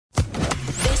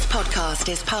podcast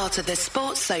is part of the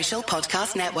Sports Social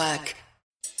Podcast Network.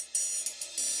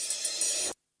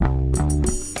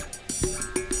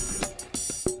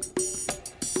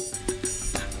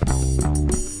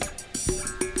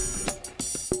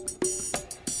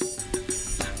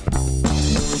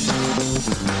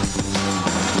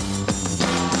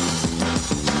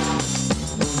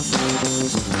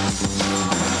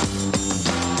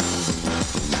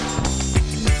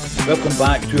 Welcome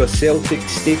back to a Celtic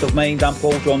State of Mind. I'm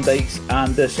Paul John Dykes,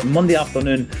 and this Monday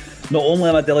afternoon, not only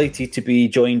am I delighted to be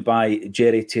joined by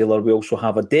Jerry Taylor, we also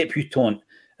have a debutant,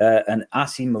 and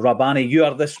Acsom Rabbani. You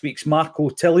are this week's Marco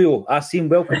Tilio. Acsom,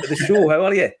 welcome to the show. How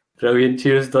are you? Brilliant.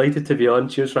 Cheers. Delighted to be on.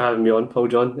 Cheers for having me on, Paul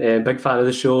John. Big fan of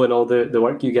the show and all the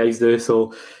work you guys do.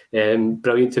 So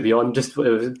brilliant to be on. Just it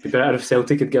would be better if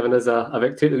Celtic had given us a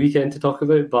victory at the weekend to talk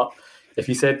about. But if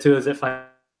you said to us at 5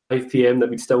 p.m. that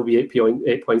we'd still be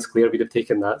 8 points clear, we'd have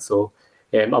taken that. So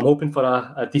I'm hoping for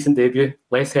a decent debut.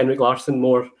 Less Henrik Larsson,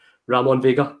 more Ramon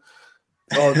Vega.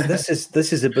 Oh, this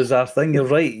is a bizarre thing. You're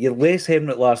right. You're less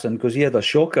Henrik Larsson because he had a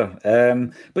shocker.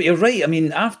 But you're right. I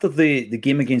mean, after the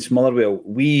game against Motherwell,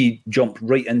 we jumped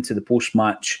right into the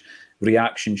post-match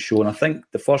reaction show. And I think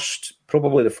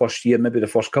probably the first year, maybe the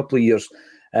first couple of years,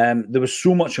 there was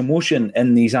so much emotion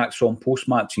in these Acsom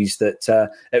post-matches that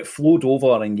it flowed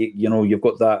over, and you've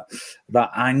got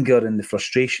that anger and the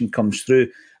frustration comes through.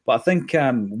 But I think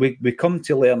we come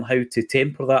to learn how to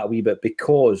temper that a wee bit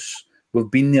because we've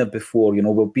been there before.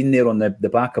 We've been there on the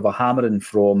back of a hammering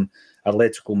from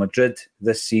Atletico Madrid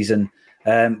this season.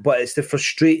 But it's the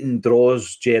frustrating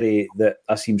draws, Jerry, that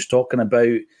Acom's talking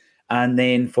about. And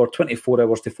then for 24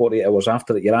 hours to 48 hours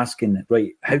after that, you're asking,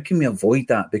 right, how can we avoid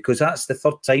that? Because that's the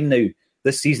third time now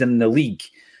this season in the league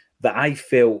that I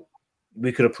felt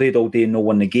we could have played all day and not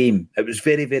won the game. It was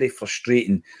very, very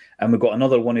frustrating. And we got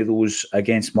another one of those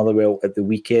against Motherwell at the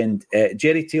weekend.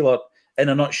 Jerry Taylor, in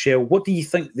a nutshell, what do you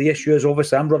think the issue is?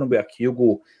 Obviously, I'm running with a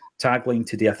Kyogo tagline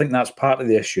today. I think that's part of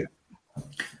the issue.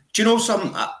 Do you know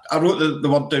something? I wrote the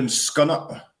word down,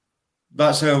 scunner.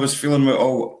 That's how I was feeling with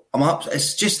all.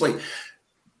 It's just like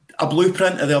a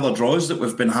blueprint of the other draws that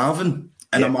we've been having,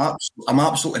 and yeah. I'm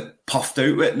absolutely puffed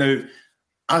out with it now.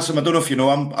 Acsom, I don't know if you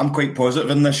know, I'm quite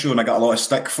positive in this show, and I got a lot of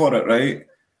stick for it, right?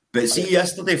 But see,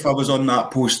 yesterday, if I was on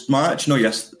that post-match,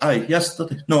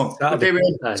 yesterday, no,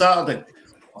 Saturday.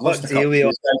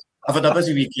 I've had a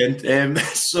busy weekend,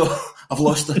 so I've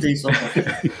lost a day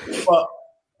somewhere. But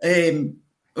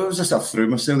it was just I threw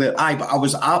myself there. But I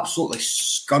was absolutely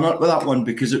scunnered with that one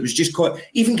because it was just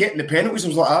even getting the penalties, I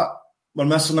was like, we're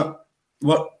missing it.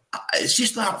 It's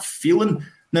just that feeling.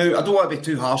 Now, I don't want to be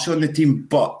too harsh on the team,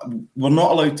 but we're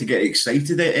not allowed to get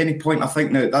excited at any point. I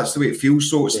think now that's the way it feels.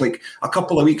 So it's like a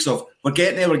couple of weeks of we're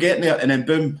getting there, and then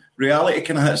boom, reality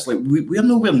kind of hits. Like we're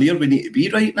nowhere near we need to be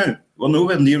right now. We're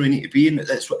nowhere near we need to be, and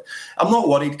I'm not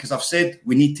worried because I've said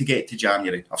we need to get to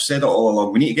January. I've said it all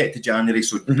along. We need to get to January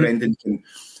so Brendan can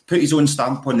put his own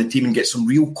stamp on the team and get some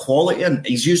real quality in.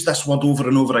 He's used this word over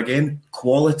and over again.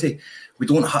 Quality. We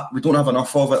don't have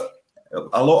enough of it.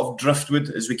 A lot of driftwood,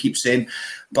 as we keep saying.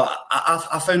 But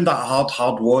I found that a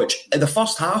hard watch. In the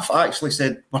first half, I actually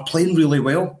said, we're playing really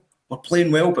well. We're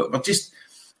playing well, but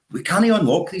we can't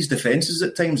unlock these defences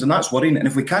at times, and that's worrying. And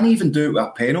if we can't even do it with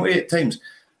a penalty at times,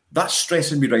 that's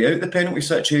stressing me right out, the penalty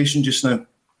situation just now.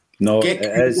 No, it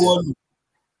is.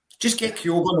 Just get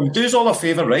Kyogo on. Do us all a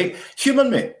favour, right? Humour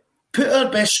me. Put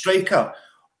our best striker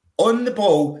on the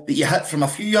ball that you hit from a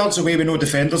few yards away with no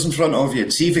defenders in front of you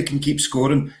and see if he can keep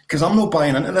scoring. Because I'm not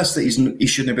buying into this that he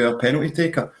shouldn't be a penalty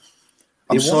taker.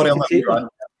 I'm sorry. He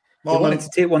wanted to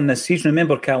take one this season.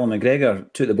 Remember, Callum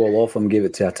McGregor took the ball off him, gave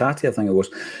it to Atati, I think it was.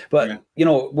 But,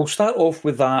 we'll start off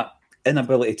with that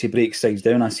inability to break sides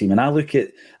down, Acsom.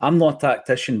 And I'm not a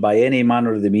tactician by any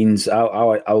manner of the means.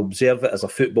 I observe it as a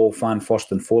football fan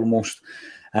first and foremost.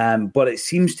 But it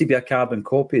seems to be a carbon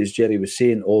copy, as Jerry was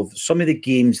saying, of some of the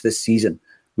games this season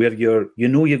where you're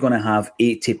going to have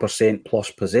 80%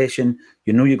 plus possession.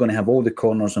 You're going to have all the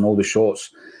corners and all the shots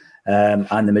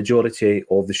and the majority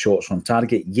of the shots on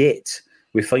target. Yet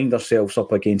we find ourselves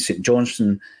up against St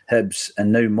Johnstone, Hibs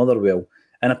and now Motherwell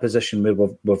in a position where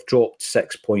we've dropped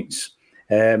 6 points.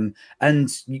 And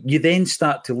you then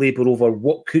start to labour over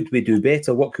what could we do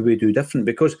better, what could we do different?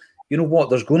 Because you know what,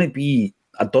 there's going to be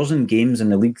a dozen games in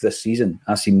the league this season,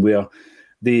 Acsom, where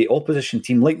the opposition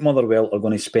team, like Motherwell, are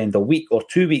going to spend a week or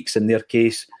 2 weeks in their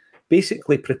case,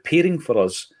 basically preparing for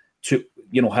us to,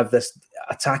 have this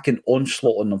attacking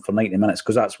onslaught on them for 90 minutes,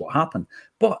 because that's what happened.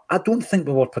 But I don't think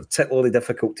we were particularly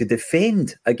difficult to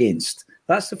defend against.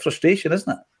 That's the frustration,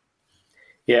 isn't it?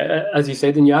 Yeah, as you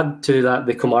said, and you add to that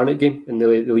the Kilmarnock game in the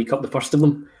League Cup, the first of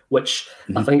them, which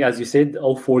I think, as you said,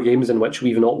 all 4 games in which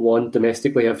we've not won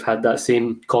domestically have had that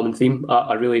same common theme,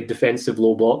 a really defensive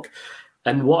low block.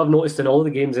 And what I've noticed in all the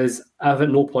games is I've at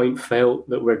no point felt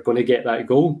that we're going to get that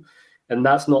goal. And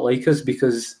that's not like us,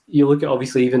 because you look at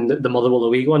obviously even the Motherwell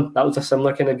away one, that was a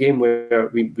similar kind of game where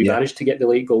we managed to get the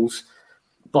late goals.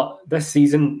 But this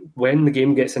season, when the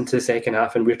game gets into the second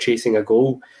half and we're chasing a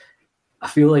goal, I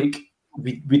feel like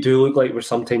we do look like we're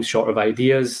sometimes short of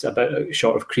ideas, a bit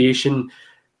short of creation.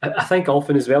 I think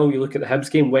often as well, you look at the Hibs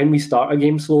game, when we start a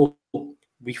game slow,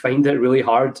 we find it really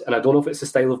hard. And I don't know if it's the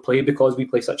style of play, because we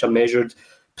play such a measured,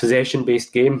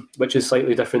 possession-based game, which is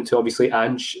slightly different to obviously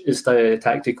Ange's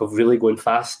tactic of really going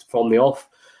fast from the off.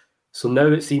 So now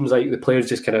it seems like the players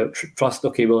just kind of trust,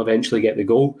 okay, we'll eventually get the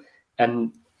goal.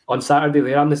 And on Saturday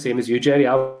there, I'm the same as you, Jerry.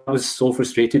 I was so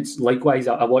frustrated. Likewise,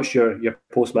 I watched your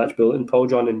post-match bulletin, Paul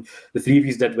John, and the 3 of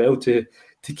you did well to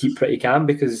keep pretty calm,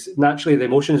 because naturally the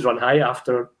emotions run high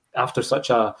after such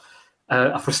a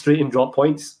frustrating drop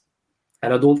points.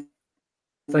 And I don't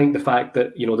think the fact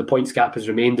that the points gap has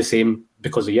remained the same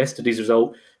because of yesterday's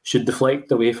result should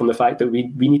deflect away from the fact that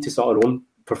we need to sort our own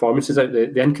performances out.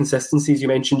 The inconsistencies you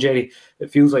mentioned, Jerry,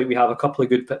 it feels like we have a couple of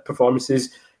good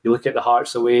performances. You look at the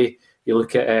Hearts away, you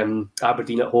look at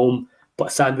Aberdeen at home,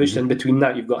 but sandwiched in between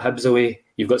that, you've got Hibs away,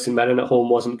 you've got St Mirren at home,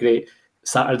 wasn't great.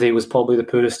 Saturday was probably the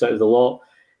poorest out of the lot.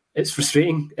 It's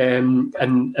frustrating, and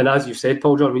as you've said,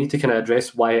 Paul John, we need to kind of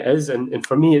address why it is. And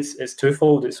for me, it's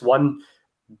twofold. It's one,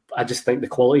 I just think the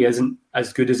quality isn't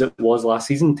as good as it was last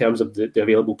season in terms of the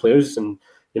available players, and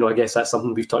I guess that's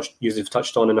something you've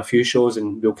touched on in a few shows,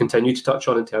 and we'll continue to touch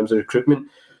on in terms of recruitment.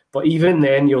 But even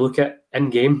then, you look at in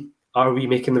game, are we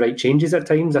making the right changes at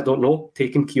times? I don't know.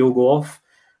 Taking Kyogo off,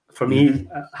 for me,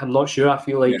 I'm not sure. I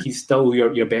feel like he's still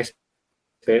your best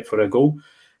bet for a goal.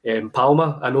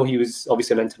 Palma, I know he was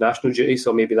obviously on international duty,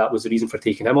 so maybe that was the reason for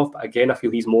taking him off. But again, I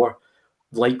feel he's more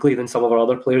likely than some of our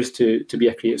other players to be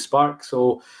a creative spark.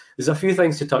 So there's a few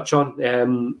things to touch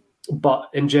on. But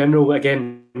in general,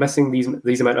 again, missing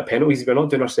these amount of penalties, we're not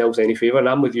doing ourselves any favour. And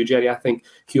I'm with you, Jerry. I think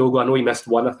Kyogo, I know he missed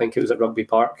one. I think it was at Rugby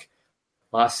Park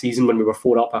last season when we were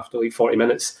 4 up after like 40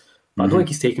 minutes. But I don't think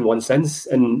he's taken one since.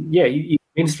 And yeah, he's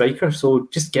a main striker, so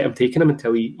just get him taking him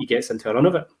until he gets into a run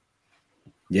of it.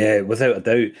 Yeah, without a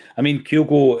doubt. I mean,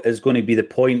 Kyogo is going to be the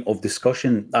point of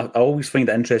discussion. I always find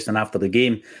it interesting after the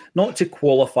game, not to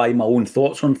qualify my own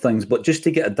thoughts on things, but just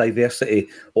to get a diversity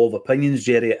of opinions,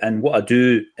 Jerry. And what I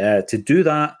do to do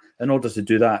that, in order to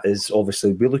do that, is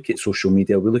obviously we look at social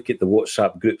media, we look at the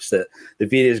WhatsApp groups, the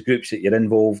various groups that you're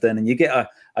involved in, and you get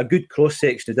a good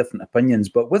cross-section of different opinions.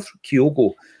 But with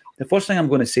Kyogo, the first thing I'm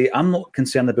going to say, I'm not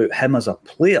concerned about him as a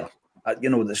player.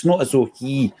 It's not as though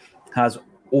he has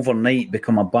overnight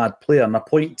become a bad player. And I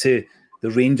point to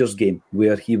the Rangers game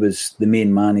where he was the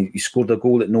main man. He scored a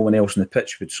goal that no one else on the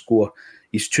pitch would score.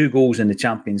 His 2 goals in the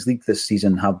Champions League this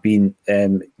season have been,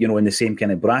 in the same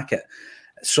kind of bracket.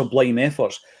 Sublime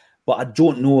efforts. But I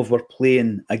don't know if we're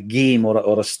playing a game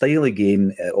or a style of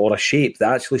game or a shape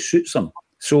that actually suits him.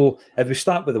 So if we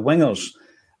start with the wingers,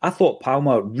 I thought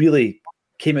Palma really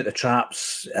came out the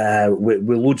traps with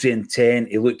loads of intent.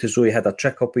 He looked as though he had a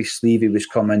trick up his sleeve. He was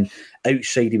coming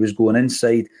outside, he was going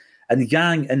inside. And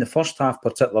Yang, in the first half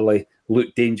particularly,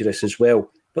 looked dangerous as well.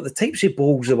 But the types of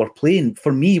balls they were playing,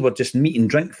 for me, were just meat and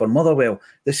drink for Motherwell.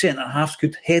 The centre-halves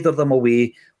could header them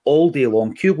away all day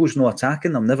long. Kyogo's not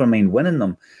attacking them, never mind winning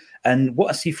them. And what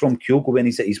I see from Kyogo when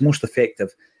he's at his most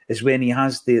effective is when he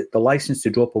has the licence to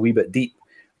drop a wee bit deep,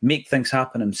 make things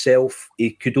happen himself.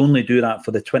 He could only do that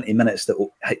for the 20 minutes that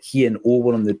he and O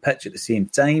were on the pitch at the same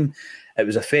time. It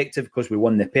was effective because we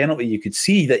won the penalty. You could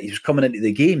see that he was coming into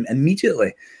the game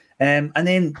immediately. And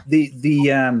then the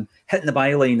hitting the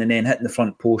byline and then hitting the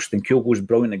front post, and Kyogo's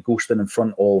brilliant at ghosting in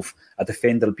front of a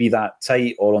defender, be that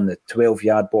tight or on the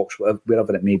 12-yard box,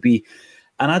 wherever it may be.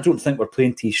 And I don't think we're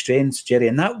playing to his strengths, Jerry,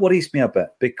 and that worries me a bit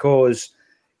because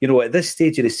at this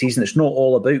stage of the season, it's not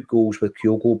all about goals with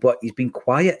Kyogo, but he's been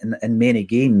quiet in many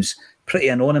games, pretty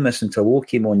anonymous until O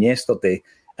came on yesterday,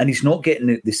 and he's not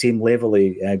getting the same level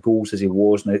of goals as he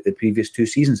was in the previous 2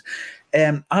 seasons.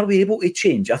 Are we able to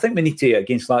change? I think we need to,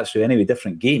 against Lazio anyway,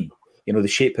 different game. The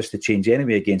shape has to change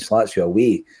anyway against Lazio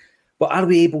away. But are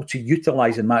we able to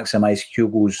utilise and maximise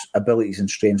Kyogo's abilities and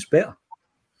strengths better?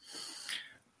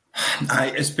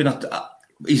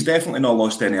 He's definitely not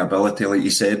lost any ability, like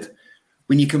you said.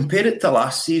 When you compare it to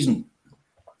last season,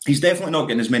 he's definitely not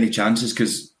getting as many chances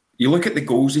because you look at the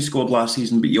goals he scored last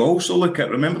season, but you also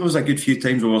remember there was a good few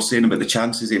times we were saying about the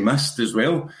chances he missed as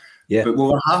well. Yeah. But we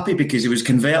were happy because he was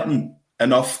converting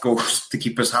enough goals to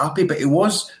keep us happy, but he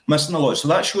was missing a lot. So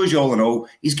that shows you all in all,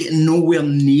 he's getting nowhere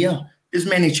near as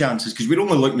many chances because we're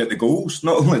only looking at the goals,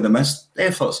 not only the missed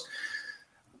efforts.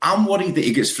 I'm worried that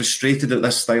he gets frustrated at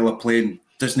this style of playing,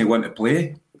 doesn't he want to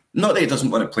play? Not that he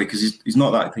doesn't want to play because he's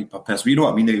not that type of person. You know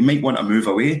what I mean? He might want to move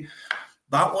away.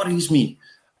 That worries me.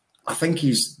 I think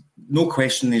he's no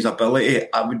question his ability. It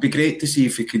would be great to see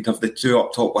if he could have the two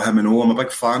up top with him and O. I'm a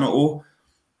big fan of O.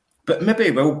 But maybe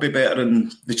he will be better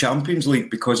in the Champions League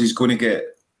because he's going to get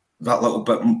that little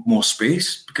bit more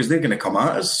space because they're going to come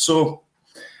at us. So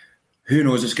who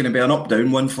knows? It's going to be an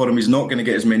up-down one for him. He's not going to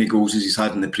get as many goals as he's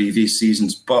had in the previous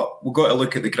seasons. But we've got to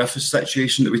look at the Griffiths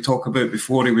situation that we talked about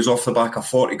before. He was off the back of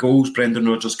 40 goals. Brendan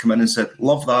Rodgers came in and said,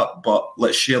 love that, but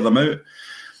let's share them out.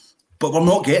 But we're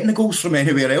not getting the goals from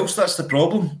anywhere else. That's the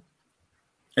problem.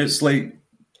 It's like,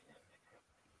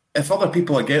 if other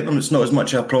people are getting them, it's not as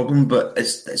much of a problem, but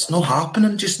it's not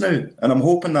happening just now. And I'm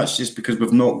hoping that's just because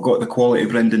we've not got the quality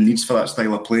Brendan needs for that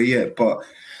style of play yet. But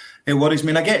it worries me.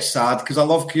 And I get sad because I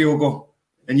love Kyogo.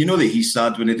 And you know that he's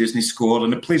sad when he doesn't score,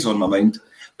 and it plays on my mind.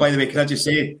 By the way, can I just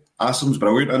say, Acom's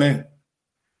brilliant, isn't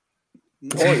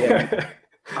he? Oh, yeah.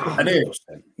 I know.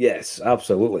 Yes,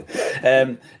 absolutely.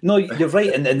 No, you're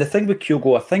right. And the thing with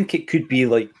Kyogo, I think it could be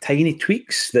like tiny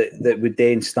tweaks that would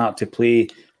then start to play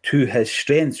to his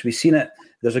strengths. We've seen it.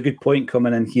 There's a good point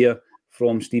coming in here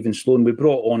from Stephen Sloan. We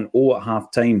brought on O at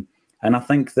half-time, and I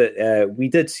think that we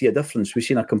did see a difference. We've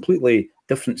seen a completely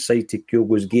different side to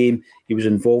Kyogo's game. He was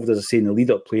involved, as I say, in the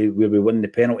lead-up play where we win the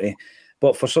penalty.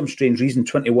 But for some strange reason,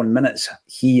 21 minutes,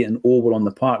 he and O were on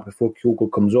the park before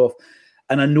Kyogo comes off.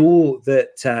 And I know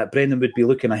that Brendan would be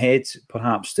looking ahead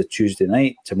perhaps to Tuesday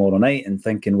night, tomorrow night, and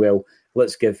thinking, well,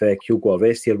 let's give Kyogo a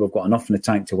rest here. We've got enough in the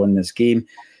tank to win this game.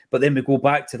 But then we go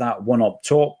back to that one up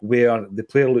top where the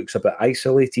player looks a bit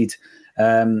isolated.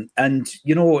 And,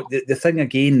 you know, the thing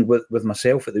again with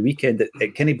myself at the weekend,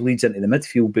 it kind of bleeds into the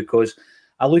midfield because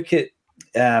I look at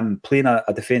playing a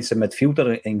defensive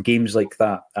midfielder in games like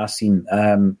that. I've seen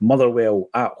Motherwell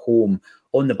at home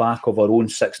on the back of our own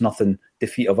 6-0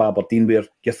 defeat of Aberdeen, where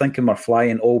you're thinking we're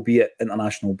flying, albeit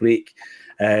international break,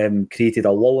 created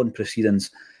a lull in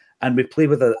proceedings. And we play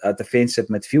with a defensive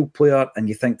midfield player, and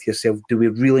you think to yourself, do we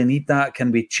really need that?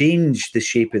 Can we change the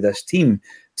shape of this team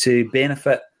to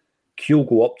benefit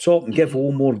Kyogo up top and give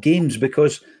all more games?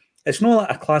 Because it's not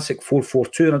like a classic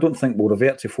 4-4-2, and I don't think we'll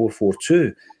revert to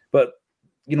 4-4-2. But,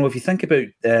 you know, if you think about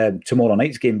tomorrow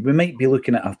night's game, we might be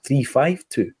looking at a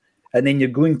 3-5-2. And then you're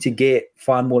going to get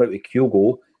far more out of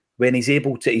Kyogo when he's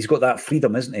able to, he's got that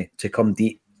freedom, isn't he, to come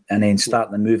deep and then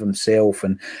start to move himself.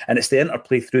 And it's the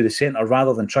interplay through the centre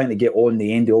rather than trying to get on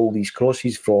the end of all these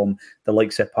crosses from the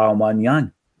likes of Palma and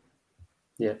Yang.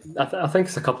 Yeah, I think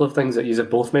it's a couple of things that you have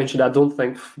both mentioned. I don't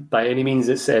think by any means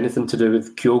it's anything to do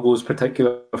with Kyogo's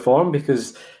particular form,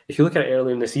 because if you look at it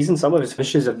earlier in the season, some of his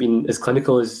finishes have been as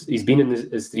clinical as he's been in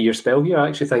his 3-year spell here. I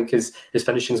actually think his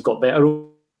finishing's got better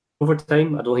over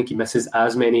time. I don't think he misses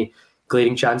as many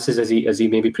glaring chances as he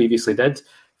maybe previously did.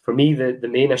 For me, the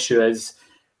main issue is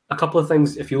a couple of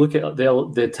things. If you look at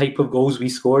the type of goals we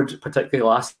scored, particularly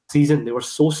last season, they were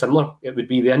so similar. It would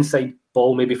be the inside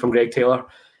ball maybe from Greg Taylor,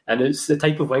 and it's the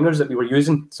type of wingers that we were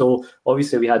using. So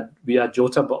obviously we had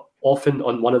Jota, but often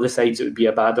on one of the sides it would be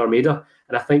Abad or Maeda,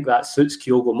 and I think that suits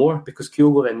Kyogo more because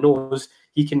Kyogo then knows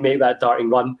he can make that darting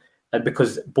run, and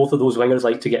because both of those wingers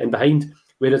like to get in behind.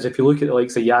 Whereas if you look at the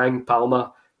likes of Yang,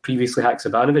 Palma, previously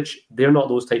Haksabanovic, they're not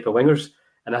those type of wingers.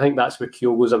 And I think that's where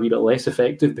Kyogo's a wee bit less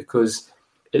effective because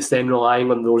it's then relying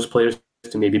on those players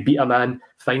to maybe beat a man,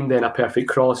 find then a perfect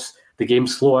cross, the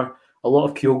game's slower. A lot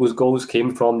of Kyogo's goals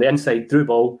came from the inside through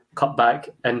ball, cut back,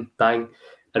 and bang.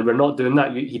 And we're not doing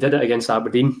that. He did it against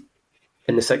Aberdeen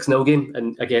in the 6-0 game.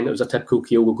 And again, it was a typical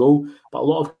Kyogo goal. But a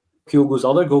lot of Kyogo's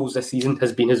other goals this season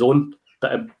has been his own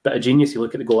bit of genius. You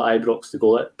look at the goal at Ibrox, the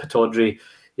goal at Pataudry,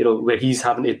 you know, where he's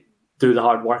having to do the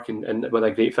hard work and with a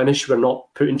great finish. We're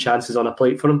not putting chances on a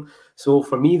plate for him. So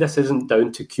for me, this isn't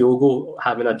down to Kyogo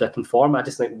having a dip in form. I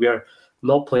just think we're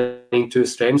not playing to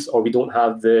his strengths, or we don't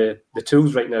have the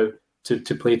tools right now to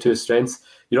play to his strengths.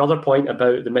 Your other point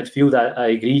about the midfield, I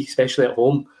agree, especially at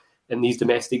home in these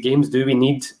domestic games. Do we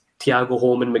need Thiago,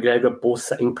 Holm and McGregor both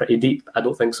sitting pretty deep? I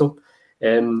don't think so.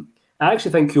 I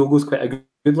actually think Kyogo's quite a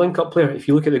good link-up player. If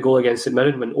you look at the goal against St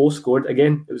Mirren when O scored,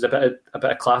 again, it was a bit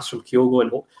of class from Kyogo,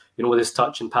 and you know, with his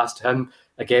touch and pass to him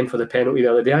again for the penalty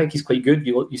the other day. I think he's quite good.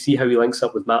 You see how he links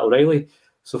up with Matt O'Reilly.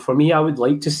 So for me, I would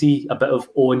like to see a bit of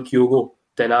O and Kyogo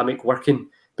dynamic working,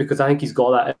 because I think he's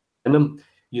got that in him.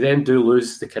 You then do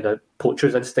lose the kind of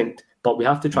poacher's instinct, but we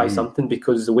have to try something,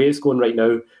 because the way it's going right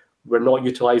now, we're not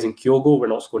utilising Kyogo, we're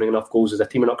not scoring enough goals as a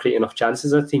team, we're not creating enough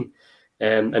chances as a team.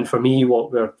 And for me,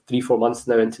 what we're 3-4 months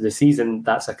now into the season,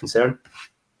 that's a concern.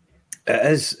 It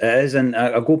is, and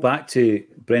I go back to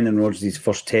Brendan Rodgers'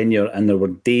 first tenure, and there were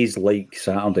days like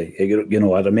Saturday. You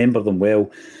know, I remember them well,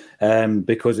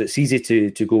 because it's easy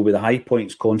to go with the high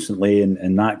points constantly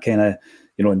and that kind of,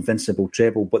 you know, invincible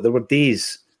treble. But there were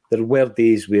days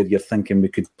where you're thinking we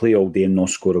could play all day and not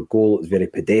score a goal. It was very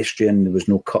pedestrian. There was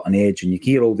no cutting edge, and you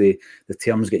hear all the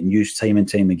terms getting used time and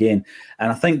time again.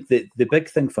 And I think that the big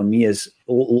thing for me is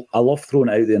I love throwing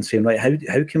it out there and saying, right,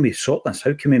 how can we sort this?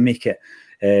 How can we make it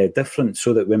different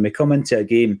so that when we come into a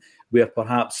game where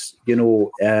perhaps, you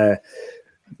know,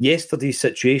 yesterday's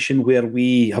situation where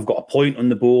we have got a point on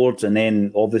the board and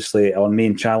then obviously our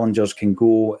main challengers can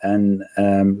go and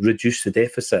reduce the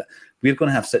deficit, we're going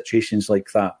to have situations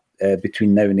like that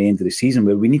between now and the end of the season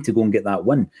where we need to go and get that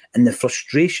win. And the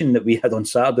frustration that we had on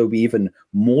Saturday will be even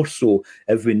more so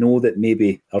if we know that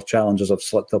maybe our challengers have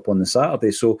slipped up on the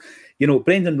Saturday. So, you know,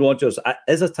 Brendan Rodgers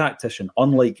is a tactician,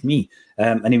 unlike me.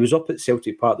 And he was up at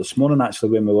Celtic Park this morning,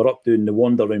 actually, when we were up doing the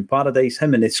wander around Paradise.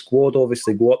 Him and his squad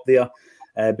obviously go up there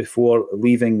before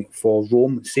leaving for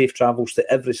Rome. Safe travels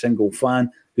to every single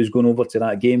fan who's going over to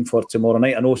that game for tomorrow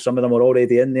night. I know some of them are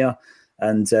already in there.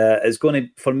 And it's going to,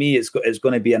 for me, it's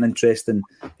going to be an interesting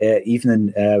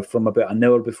evening from about an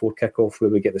hour before kickoff, where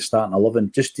we get the starting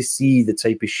 11, just to see the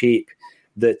type of shape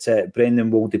that Brendan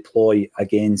will deploy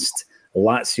against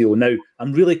Lazio. Now,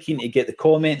 I'm really keen to get the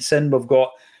comments in. We've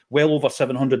got well over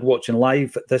 700 watching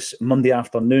live this Monday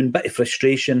afternoon. Bit of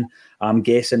frustration, I'm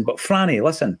guessing. But Franny,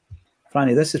 listen.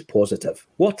 Franny, this is positive.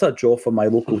 What a draw for my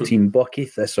local team, Bucky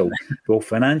Thistle. Will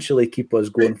financially keep us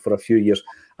going for a few years.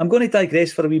 I'm going to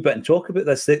digress for a wee bit and talk about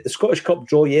this. The Scottish Cup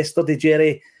draw yesterday,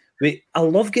 Jerry. I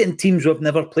love getting teams we've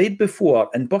never played before.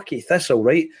 And Bucky Thistle,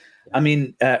 right? I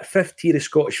mean, fifth tier of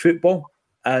Scottish football.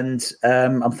 And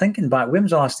I'm thinking back, when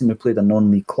was the last time we played a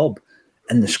non-league club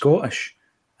in the Scottish?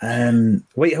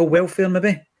 Whitehill Welfare,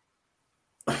 maybe?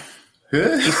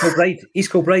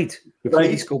 East Kilbride. We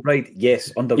played East Kilbride,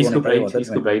 yes, under Ronnie Bryler, didn't we?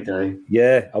 East Kilbride, aye.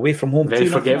 Yeah, away from home. Very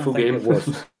forgetful game. It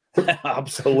was.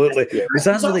 Absolutely. Yeah. Was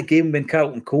that the game when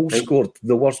Carlton Cole scored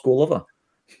the worst goal ever?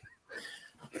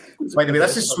 By the way,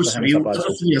 this is so surreal.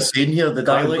 Everything you're saying here, the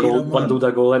dialogue. Bundled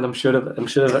a goal in, I'm sure of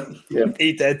it. Yeah.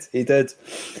 He did.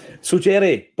 So,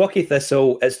 Jerry, Bucky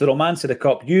Thistle, it's the romance of the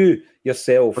cup. You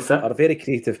yourself are a very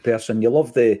creative person. You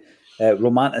love the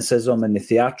romanticism and the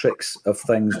theatrics of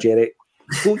things, Jerry.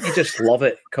 Don't you just love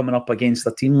it coming up against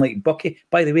a team like Bucky?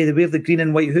 By the way, they wear the green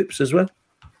and white hoops as well.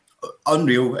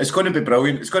 Unreal. It's going to be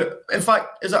brilliant. In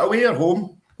fact, is it away or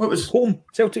home? What was home?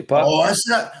 Celtic Park. Oh, is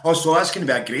it? Oh, so that's going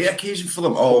to be a great occasion for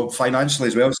them. Oh, financially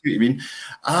as well. That's what you mean.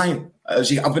 I've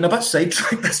been a bit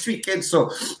sidetracked this weekend,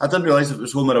 so I didn't realise if it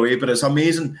was home or away. But it's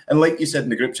amazing. And like you said in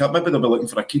the group chat, maybe they'll be looking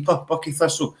for a keeper, Bucky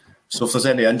Thistle. So if there's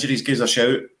any injuries, give us a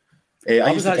shout.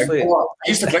 I used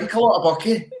to drink a lot of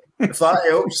Bucky. If that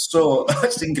helps, so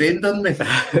it's ingrained in me.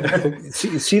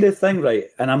 see the thing, right?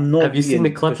 And I'm not. Have you seen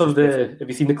the clip of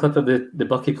the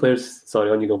Bucky players? Sorry,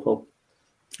 on you go, Paul.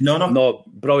 No,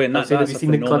 brilliant. Have you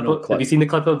seen the clip? Have you seen the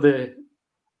clip of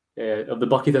the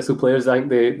Bucky Thistle players? I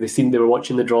think they were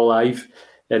watching the draw live,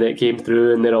 and it came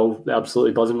through, and they're all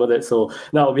absolutely buzzing with it. So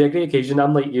that'll be a great occasion.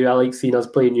 I'm like you. I like seeing us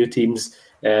play new teams.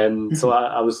 So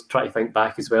I was trying to think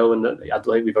back as well, and I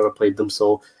don't think we've ever played them.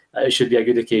 So. It should be a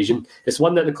good occasion. It's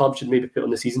one that the club should maybe put on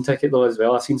the season ticket though as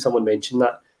well. I've seen someone mention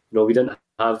that. We didn't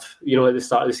have, at the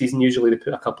start of the season, usually they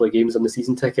put a couple of games on the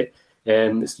season ticket.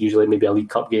 It's usually maybe a League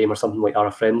Cup game or something like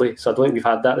our friendly. So I don't think we've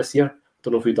had that this year.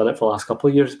 Don't know if we've done it for the last couple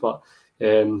of years, but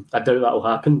I doubt that will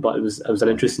happen. But it was an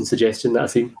interesting suggestion that I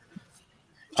seen.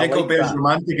 Jacob Bear's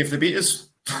romantic if they beat us.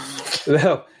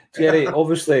 Well, Jerry,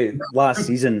 obviously last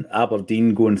season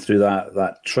Aberdeen going through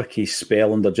that tricky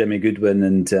spell under Jimmy Goodwin,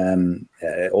 and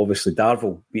obviously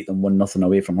Darvel beat them 1-0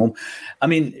 away from home. I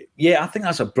mean, yeah, I think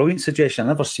that's a brilliant suggestion.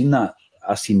 I've never seen that.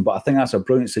 But I think that's a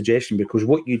brilliant suggestion, because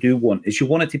what you do want is you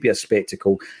want it to be a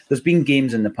spectacle. There's been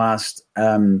games in the past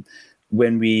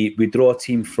when we draw a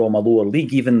team from a lower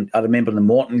league. Even I remember the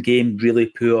Morton game, really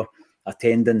poor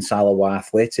attendance. Alloa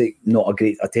Athletic, not a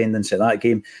great attendance at that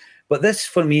game. But this,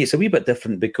 for me, it's a wee bit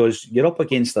different, because you're up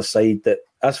against a side that,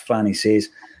 as Franny says,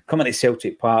 coming to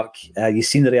Celtic Park, you've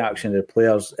seen the reaction of the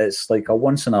players. It's like a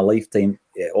once-in-a-lifetime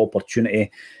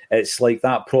opportunity. It's like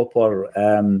that proper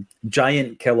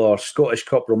giant killer Scottish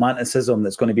Cup romanticism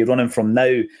that's going to be running from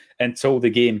now until the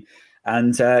game.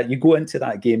 And you go into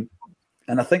that game,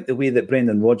 and I think the way that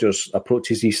Brendan Rodgers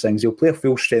approaches these things, he'll play a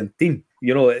full-strength team.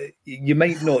 You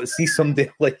might not see somebody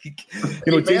like,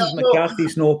 James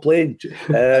McCarthy's not playing.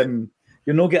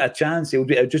 You'll not get a chance. It'll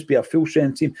just be a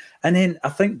full-strength team. And then I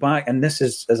think back, and this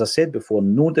is, as I said before,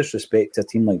 no disrespect to a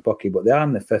team like Bucky, but they are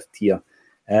in the fifth tier.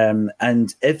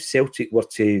 And if Celtic were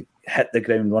to hit the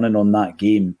ground running on that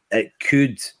game, it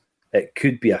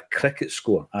could be a cricket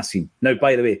score, I see. Now,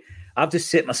 by the way, I've just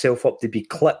set myself up to be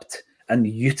clipped and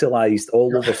utilised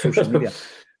all over social media.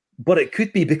 But it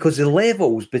could be because the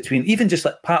levels between, even just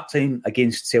like part-time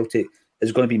against Celtic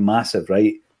is going to be massive,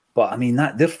 right? But I mean,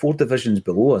 they're 4 divisions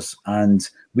below us, and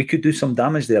we could do some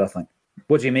damage there, I think.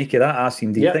 What do you make of that,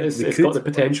 Asim? Do you think it's got the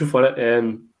potential for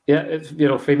it.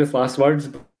 It's famous last words,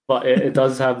 but it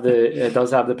does have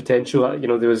the potential.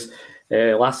 There was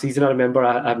last season. I remember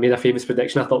I made a famous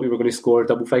prediction. I thought we were going to score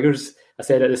double figures. I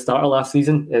said at the start of last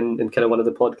season in kind of one of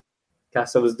the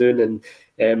podcasts I was doing, and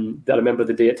I remember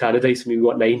the day at Tannadice when we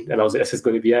got 9, and I was like, this is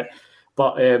going to be it.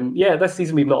 But this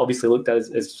season we've not obviously looked at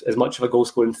as much of a goal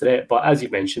scoring threat. But as you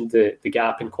mentioned, the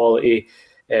gap in quality.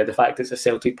 The fact it's a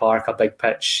Celtic Park, a big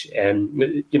pitch,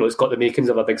 it's got the makings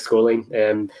of a big scoreline,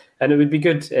 and it would be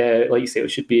good. Like you say,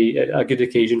 it should be a good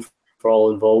occasion for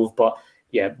all involved. But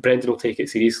yeah, Brendan will take it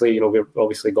seriously. We've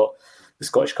obviously got the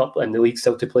Scottish Cup and the league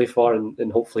still to play for,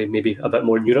 and hopefully maybe a bit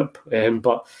more in Europe.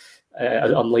 But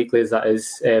unlikely as that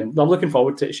is, I'm looking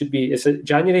forward to it. Is it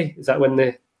January? Is that when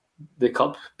the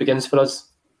cup begins for us?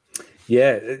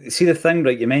 Yeah. See the thing,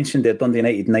 right? You mentioned there, Dundee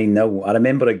United 9-0. I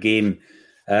remember a game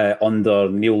under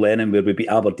Neil Lennon where we beat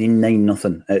Aberdeen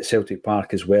 9-0 at Celtic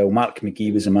Park as well. Mark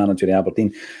McGee was the manager of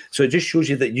Aberdeen. So it just shows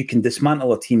you that you can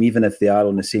dismantle a team even if they are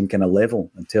on the same kind of level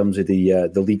in terms of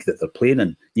the league that they're playing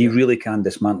in. You really can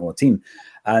dismantle a team.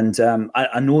 And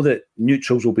I know that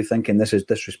neutrals will be thinking this is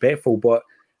disrespectful, but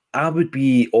I would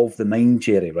be of the mind,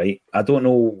 Jerry, right? I don't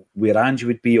know where Angie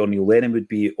would be or Neil Lennon would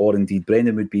be or indeed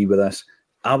Brendan would be with us.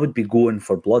 I would be going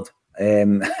for blood.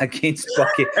 Against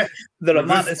Bucky. The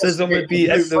romanticism would be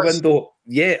out the window.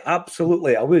 Yeah,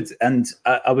 absolutely, I would. And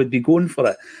I would be going for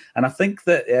it. And I think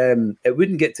that it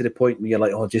wouldn't get to the point where you're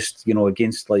like,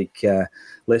 against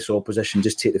lesser opposition,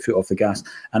 just take the foot off the gas.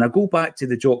 And I go back to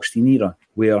the Jock Stein era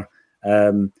where,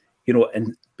 and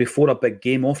before a big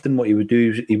game, often what he would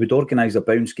do is he would organise a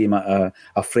bounce game, a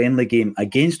friendly game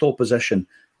against opposition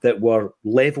that were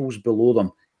levels below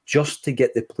them, just to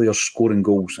get the players scoring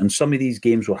goals. And some of these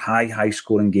games were high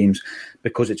scoring games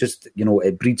because it just,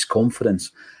 it breeds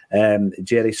confidence,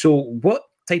 Jerry. So what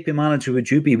type of manager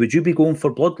would you be? Would you be going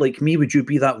for blood like me? Would you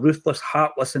be that ruthless,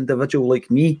 heartless individual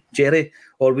like me, Jerry?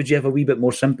 Or would you have a wee bit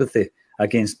more sympathy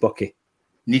against Bucky?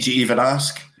 Need you even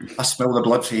ask? I smell the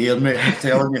blood for here, mate, I'm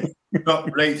telling you.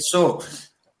 Right, so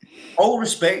all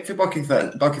respect for Bucky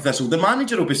Thistle. The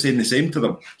manager will be saying the same to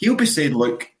them. He'll be saying,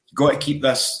 look, you've got to keep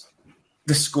this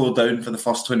score down for the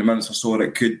first 20 minutes or so, or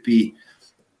it could be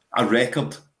a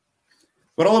record.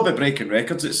 We're all about breaking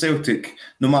records at Celtic,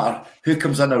 no matter who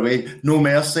comes in our way. No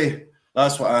mercy.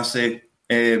 That's what I say.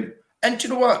 And do you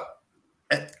know what?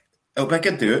 It'll be a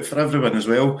good do it for everyone as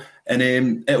well. And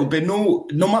it'll be no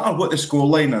matter what the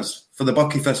scoreline is for the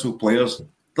Bucky Thistle players,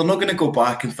 they're not going to go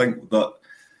back and think that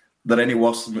they're any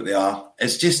worse than what they are.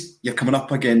 It's just you're coming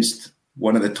up against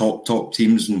one of the top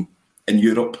teams in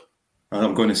Europe.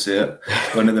 I'm going to say it.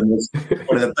 One of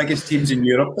the biggest teams in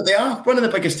Europe. But they are one of the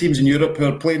biggest teams in Europe who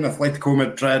are playing Atletico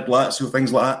Madrid, Lazio,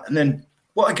 things like that. And then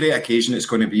what a great occasion it's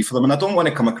going to be for them. And I don't want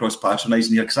to come across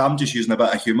patronising here because I'm just using a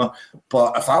bit of humour.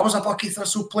 But if I was a Bucky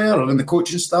Thistle player or in the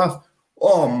coaching staff,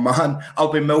 oh man,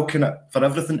 I'll be milking it for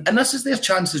everything. And this is their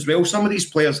chance as well. Some of these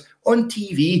players on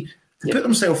TV to put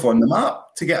themselves on the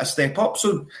map to get a step up.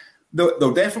 So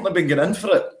they'll definitely be getting in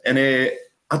for it. And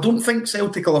I don't think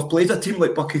Celtic will have played a team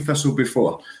like Bucky Thistle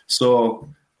before. So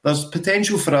there's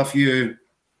potential for a few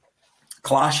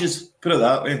clashes, put it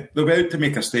that way. They'll be out to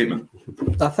make a statement.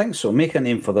 I think so. Make a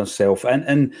name for themselves.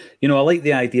 And I like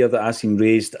the idea that Asim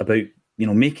raised about,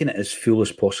 making it as full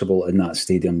as possible in that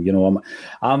stadium.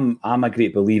 I'm a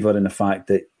great believer in the fact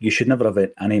that you should never have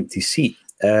an empty seat.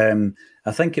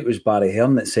 I think it was Barry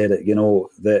Hearn that said it,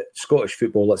 that Scottish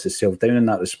football lets itself down in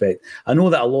that respect. I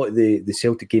know that a lot of the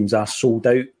Celtic games are sold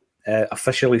out,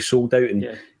 officially sold out, and,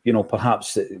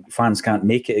 perhaps fans can't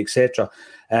make it, etc.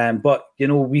 But,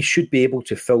 we should be able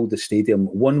to fill the stadium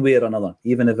one way or another,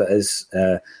 even if it is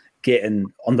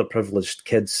getting underprivileged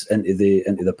kids into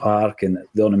the park and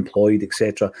the unemployed,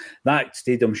 etc. That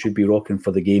stadium should be rocking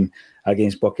for the game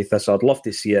against Bucky Thistle. I'd love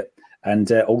to see it.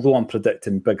 And although I'm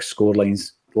predicting big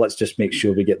scorelines, let's just make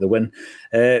sure we get the win.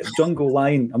 Jungle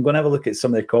Line, I'm going to have a look at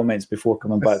some of the comments before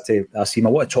coming back to Asim. I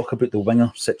want to talk about the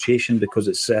winger situation because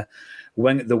it's the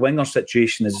winger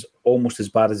situation is almost as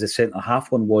bad as the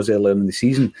centre-half one was earlier in the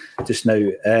season just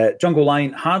now. Jungle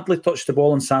Line hardly touched the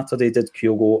ball on Saturday, did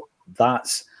Kyogo.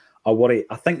 That's a worry.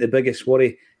 I think the biggest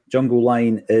worry, Jungle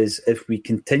Line, is if we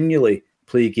continually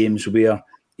play games where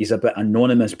he's a bit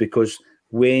anonymous because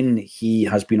when he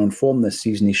has been on form this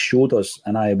season, he showed us,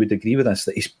 and I would agree with this,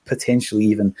 that he's potentially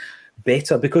even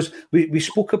better, because we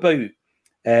spoke about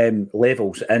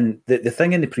levels, and the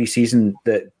thing in the pre-season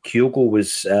that Kyogo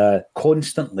was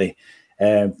constantly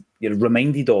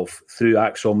reminded of through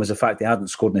Acsom was the fact he hadn't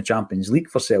scored in the Champions League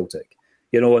for Celtic.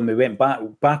 And we went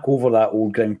back over that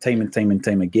old ground time and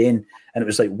time again, and it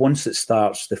was like once it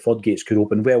starts, the floodgates could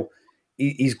open. Well,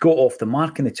 he's got off the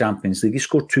mark in the Champions League. He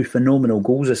scored 2 phenomenal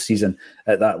goals this season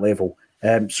at that level.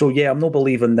 So I'm not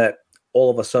believing that all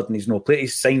of a sudden he's no play.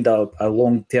 He's signed a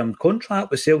long-term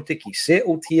contract with Celtic. He's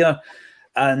settled here.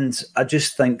 And I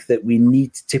just think that we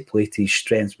need to play to his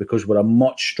strengths, because we're a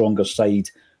much stronger side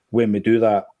when we do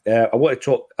that. I want to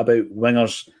talk about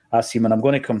wingers, Acsom, and I'm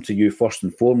going to come to you first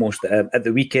and foremost. At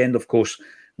the weekend, of course,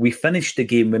 we finished the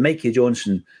game with Mikey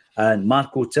Johnson and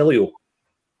Marco Tilio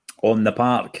on the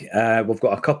park. We've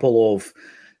got a couple of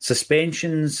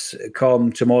suspensions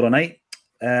come tomorrow night.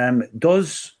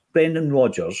 Does Brendan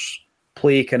Rodgers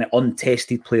play kind of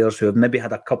untested players who have maybe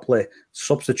had a couple of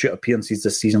substitute appearances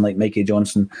this season, like Mikey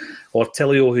Johnson or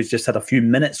Tilio, who's just had a few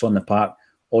minutes on the park?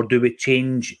 Or do we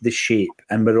change the shape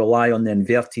and we rely on the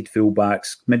inverted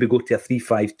fullbacks, maybe go to a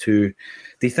 3-5-2? Do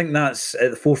you think that's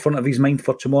at the forefront of his mind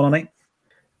for tomorrow night?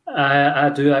 I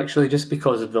do, actually, just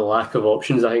because of the lack of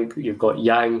options. I think you've got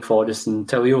Yang, Forrest and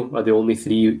Tilio are the only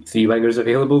three wingers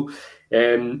available.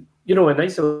 In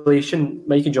isolation,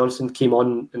 Mikey Johnson came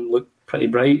on and looked pretty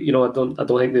bright. I don't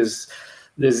think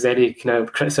there's any kind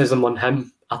of criticism on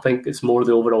him. I think it's more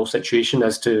the overall situation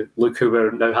as to look who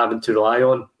we're now having to rely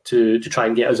on to try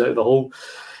and get us out of the hole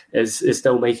is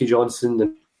still Mikey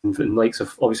Johnson and likes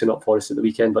of, obviously not Forrest at the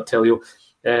weekend, but Tilio.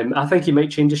 I think he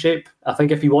might change the shape. I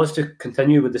think if he was to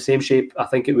continue with the same shape, I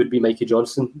think it would be Mikey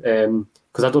Johnson,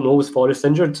 because I don't know, was Forrest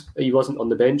injured? He wasn't on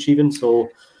the bench even, so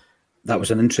that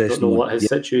was an interesting. I don't know what his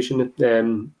situation.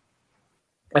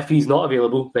 If he's not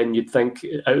available, then you'd think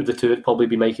out of the two it'd probably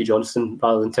be Mikey Johnson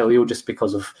rather than Tilio, just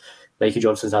because of Mikey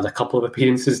Johnson's had a couple of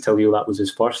appearances. Tilio, that was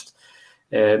his first.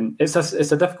 It's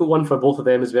a difficult one for both of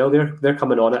them as well. They're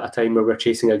coming on at a time where we're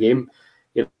chasing a game.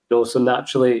 So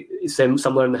naturally,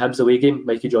 similar in the Hibs away game,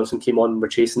 Mikey Johnson came on, we're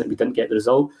chasing it, we didn't get the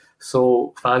result.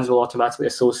 So fans will automatically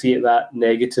associate that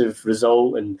negative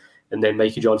result and then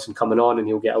Mikey Johnson coming on, and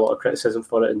he'll get a lot of criticism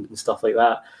for it and stuff like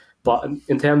that. But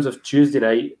in terms of Tuesday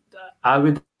night, I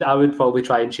would probably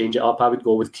try and change it up. I would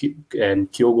go with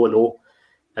Kyogo no,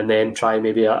 and then try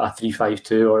maybe a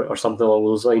 3-5-2 or something along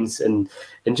those lines, and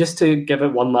just to give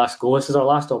it one last go. This is our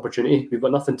last opportunity. We've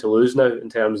got nothing to lose now in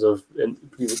terms of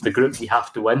the group we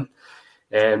have to win.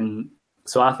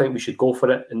 So I think we should go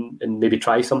for it and maybe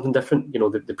try something different.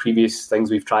 The previous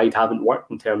things we've tried haven't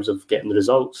worked in terms of getting the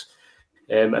results,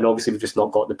 and obviously we've just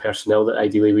not got the personnel that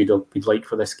ideally we'd like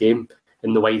for this game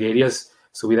in the wide areas.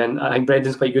 So I think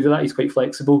Brendan's quite good at that. He's quite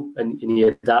flexible and he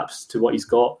adapts to what he's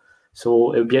got.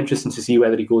 So it would be interesting to see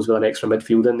whether he goes with an extra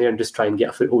midfield in there and just try and get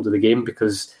a foothold of the game,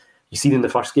 because you seen in the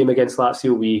first game against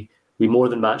Lazio, we more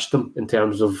than matched them in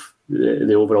terms of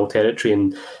the overall territory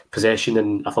and possession,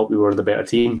 and I thought we were the better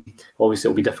team. Obviously,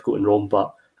 it'll be difficult in Rome,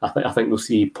 but I think we'll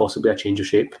see possibly a change of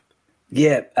shape.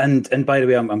 Yeah, and by the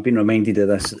way, I'm being reminded of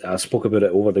this. I spoke about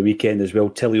it over the weekend as well.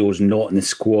 Tilio's not in the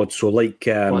squad, so like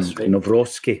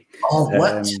Nawrocki.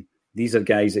 What? These are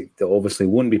guys that obviously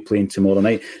won't be playing tomorrow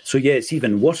night. So yeah, it's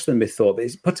even worse than we thought. But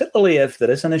it's particularly if there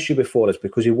is an issue before us,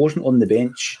 because he wasn't on the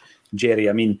bench, Jerry.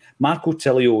 I mean, Marco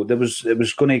Tilio, it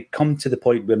was going to come to the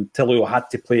point where Tilio had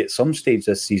to play at some stage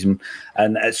this season,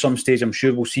 and at some stage, I'm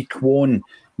sure we'll see Kwon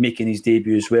making his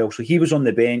debut as well. So he was on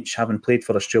the bench, having played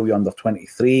for Australia under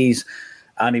 23s,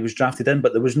 and he was drafted in,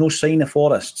 but there was no sign of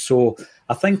Forrest. So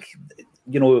I think,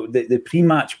 the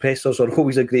pre-match pressers are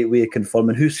always a great way of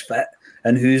confirming who's fit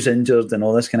and who's injured and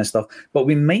all this kind of stuff. But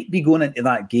we might be going into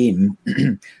that game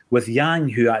with Yang,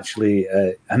 who actually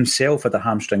himself had a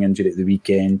hamstring injury at the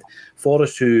weekend,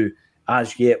 Forrest, who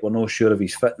as yet we're not sure of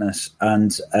his fitness,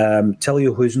 and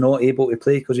Tilio, who's not able to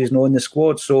play because he's not in the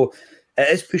squad. So it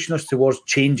is pushing us towards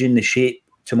changing the shape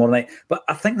tomorrow night. But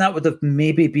I think that would have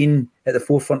maybe been at the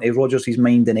forefront of Rodgers'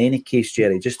 mind in any case,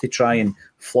 Jerry, just to try and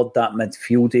flood that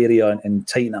midfield area and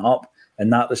tighten it up in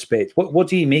that respect. What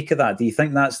do you make of that? Do you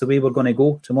think that's the way we're going to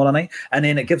go tomorrow night? And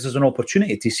then it gives us an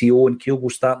opportunity to see Owen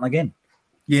Kyogo starting again.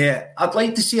 Yeah, I'd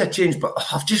like to see a change, but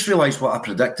I've just realised what I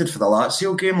predicted for the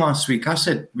Lazio game last week. I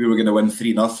said we were going to win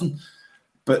 3-0,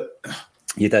 but...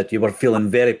 You did. You were feeling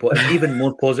very positive, even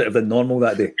more positive than normal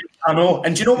that day. I know.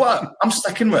 And do you know what? I'm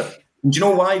sticking with it. And do you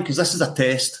know why? Because this is a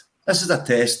test. This is a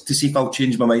test to see if I'll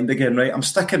change my mind again, right? I'm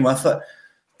sticking with it.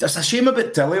 It's a shame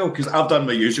about Tilio, because I've done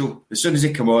my usual. As soon as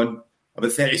he came on,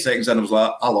 about 30 seconds in, I was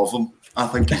like, I love him. I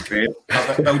think he's great.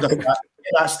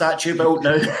 that statue built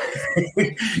now.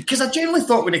 Because I genuinely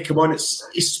thought when he came on,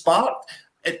 he sparked,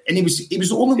 and he was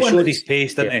the only one. He showed his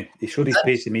pace, didn't he? He showed his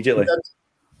pace immediately.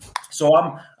 So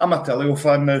I'm a Tillio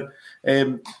fan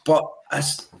now, but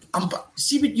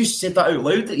see when you said that out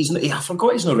loud, that I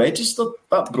forgot he's not registered.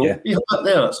 That broke me a bit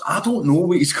there. I don't know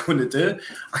what he's going to do.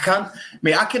 I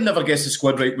can never guess the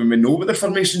squad right when we know what the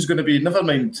formation's going to be. Never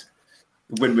mind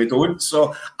when we don't.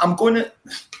 So I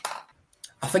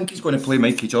think he's going to play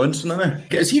Mikey Johnson,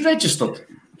 isn't he? Is he registered?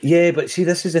 Yeah, but see,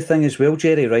 this is the thing as well,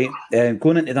 Jerry, right?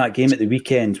 Going into that game at the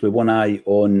weekend with one eye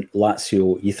on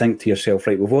Lazio, you think to yourself,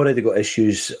 right, we've already got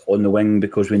issues on the wing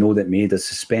because we know that Maid is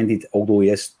suspended, although he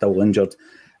is still injured,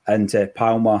 and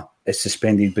Palma is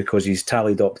suspended because he's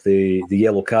tallied up the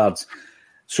yellow cards.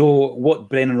 So what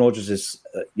Brendan Rodgers has,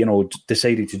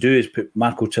 decided to do is put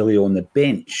Marco Tilio on the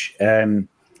bench.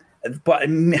 But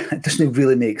it doesn't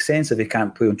really make sense if he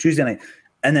can't play on Tuesday night.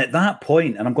 And at that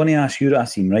point, and I'm going to ask you,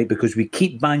 Racine, right, because we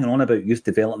keep banging on about youth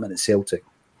development at Celtic.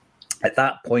 At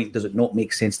that point, does it not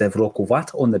make sense to have Rocco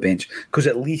Vata on the bench? Because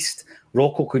at least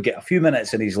Rocco could get a few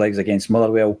minutes in his legs against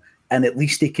Motherwell, and at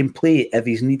least he can play if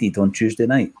he's needed on Tuesday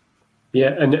night.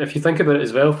 Yeah, and if you think about it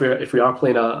as well, if we are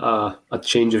playing a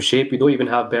change of shape, we don't even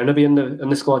have Bernabe in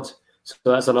the squad. So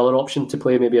that's another option to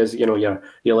play maybe as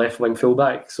your left wing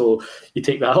fullback. So you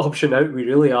take that option out, we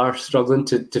really are struggling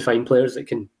to find players that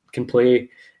can play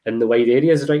in the wide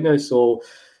areas right now. So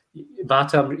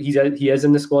Vata, he is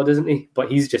in the squad, isn't he?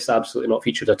 But he's just absolutely not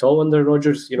featured at all under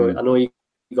Rodgers. I know he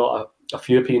got a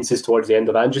few appearances towards the end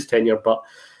of Ange's tenure, but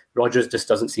Rodgers just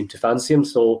doesn't seem to fancy him.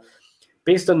 So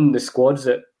based on the squads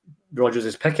that Rodgers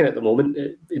is picking at the moment,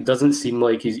 it doesn't seem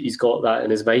like he's got that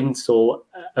in his mind. So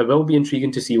it will be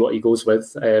intriguing to see what he goes with.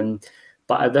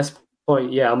 But at this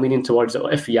point, I'm leaning towards it.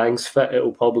 If Yang's fit,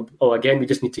 it'll probably... again, we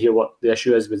just need to hear what the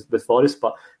issue is with Forest,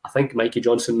 but I think Mikey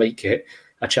Johnson might get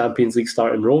a Champions League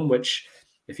start in Rome, which,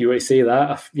 if you were to say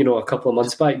that, a couple of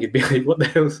months back, you'd be like, what the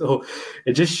hell? So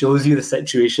it just shows you the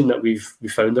situation that we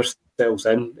found ourselves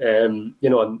in. And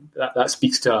that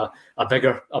speaks to a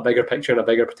bigger picture and a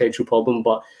bigger potential problem.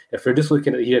 But if we're just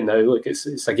looking at it here and now, look,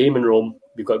 it's a game in Rome.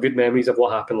 We've got good memories of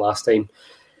what happened last time.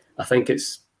 I think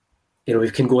it's,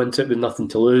 we can go into it with nothing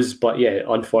to lose. But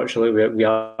unfortunately, we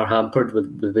are hampered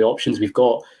with the options we've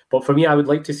got. But for me, I would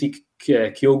like to see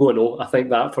Kyogo. I think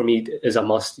that for me is a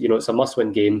must. It's a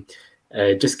must-win game.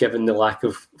 Just given the lack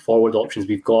of forward options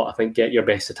we've got, I think get your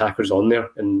best attackers on there.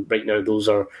 And right now, those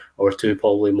are our two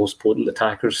probably most potent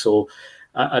attackers. So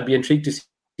I'd be intrigued to see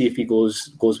if he goes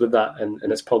with that. And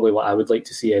it's probably what I would like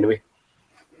to see anyway.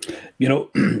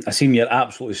 Asim, you're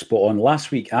absolutely spot on.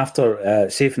 Last week, after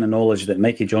safe in the knowledge that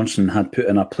Mikey Johnson had put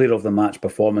in a player of the match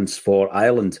performance for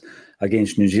Ireland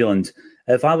against New Zealand,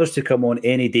 if I was to come on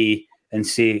any day and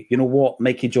say, you know what,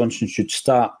 Mikey Johnson should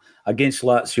start against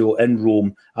Lazio in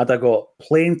Rome, I'd have got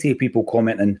plenty of people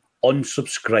commenting,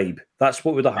 unsubscribe. That's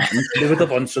what would have happened. They would have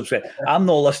unsubscribed. I'm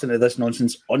not listening to this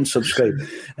nonsense. Unsubscribe.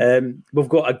 We've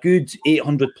got a good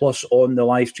 800 plus on the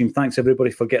live stream. Thanks everybody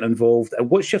for getting involved. And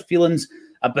what's your feelings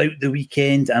about the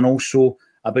weekend and also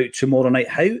about tomorrow night?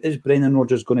 How is Brendan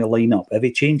Rodgers going to line up? If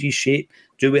he changes shape,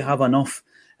 do we have enough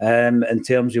in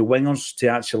terms of wingers to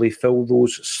actually fill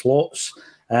those slots?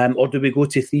 Or do we go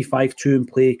to 3-5-2 and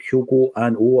play Kyogo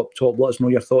and O up top? Let us know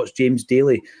your thoughts. James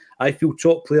Daly. I feel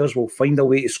top players will find a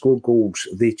way to score goals.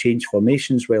 They change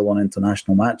formations well on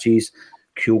international matches.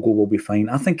 Kyogo will be fine.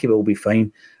 I think he will be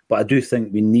fine. But I do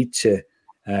think we need to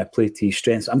play to his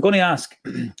strengths. I'm going to ask,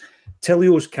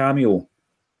 Tilio's cameo,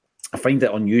 I find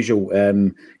it unusual,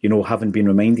 having been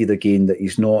reminded again that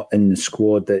he's not in the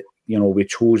squad, that we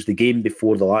chose the game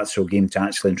before the Lazio game to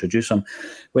actually introduce him.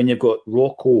 When you've got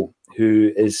Rocco,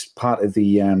 who is part of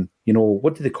the,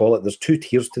 what do they call it? There's two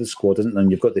tiers to the squad, isn't there?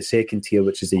 And you've got the second tier,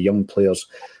 which is the young players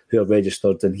who are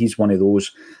registered, and he's one of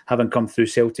those, having come through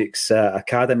Celtic's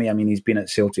academy. I mean, he's been at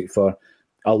Celtic for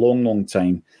a long, long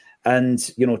time. And,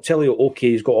 Tilio,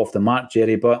 okay, he's got off the mark,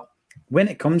 Jerry, but when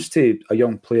it comes to a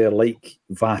young player like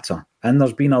Vata, and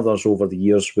there's been others over the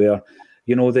years where,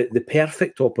 the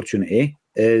perfect opportunity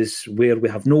is where we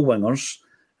have no wingers,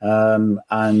 and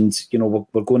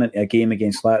we're going into a game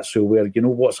against Lazio where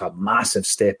what's a massive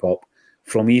step up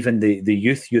from even the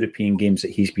youth European games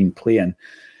that he's been playing.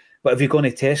 But if you're going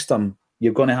to test him,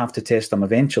 you're going to have to test him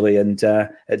eventually, and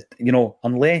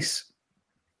unless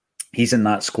he's in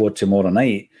that squad tomorrow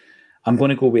night, I'm going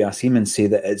to go with Asim and say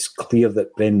that it's clear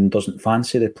that Brendan doesn't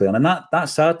fancy the player, and that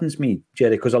saddens me,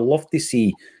 Jerry, because I love to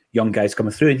see young guys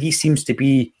coming through, and he seems to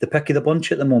be the pick of the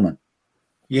bunch at the moment.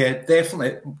 Yeah,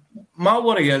 definitely. My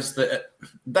worry is that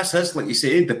this is, like you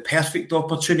say, the perfect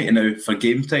opportunity now for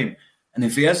game time. And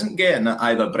if he isn't getting it,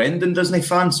 either Brendan doesn't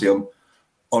fancy him,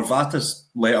 or Vata's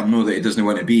let him know that he doesn't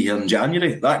want to be here in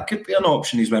January. That could be an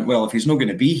option. He's went, well, if he's not going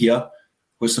to be here,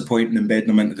 what's the point in embedding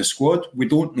him into the squad? We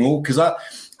don't know, because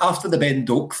after the Ben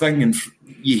Doak thing, and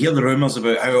you hear the rumours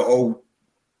about how it all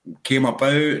came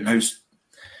about and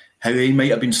how he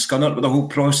might have been scunnered with the whole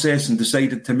process and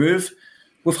decided to move.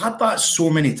 We've had that so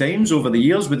many times over the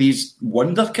years with these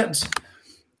wonder kids.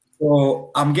 So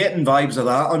I'm getting vibes of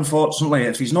that, unfortunately.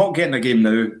 If he's not getting a game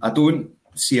now, I don't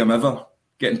see him ever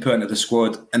getting put into the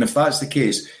squad. And if that's the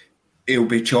case, he'll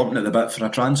be chomping at the bit for a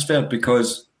transfer,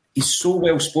 because he's so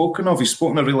well spoken of. He's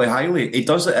spoken of really highly. He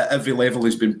does it at every level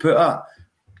he's been put at.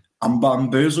 I'm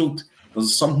bamboozled.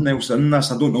 There's something else in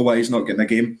this. I don't know why he's not getting a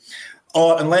game.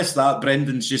 Or unless that,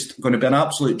 Brendan's just going to be an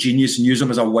absolute genius and use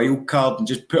him as a wild card and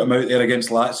just put him out there against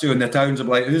Lazio, and the towns are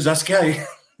like, who's this guy?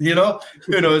 You know,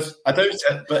 who knows? I doubt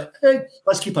it. But hey,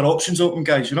 let's keep our options open,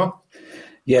 guys, you know?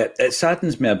 Yeah, it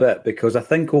saddens me a bit, because I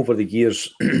think over the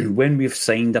years, when we've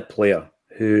signed a player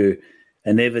who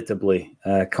inevitably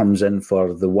comes in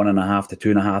for the £1.5 to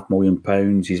 £2.5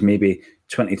 million, he's maybe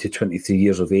 20 to 23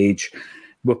 years of age,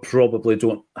 we probably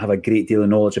don't have a great deal of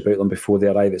knowledge about them before they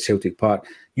arrive at Celtic Park.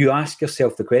 You ask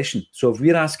yourself the question. So if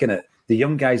we're asking it, the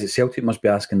young guys at Celtic must be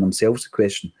asking themselves the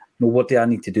question, what do I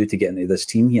need to do to get into this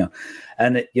team here?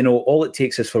 And, all it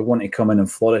takes is for one to come in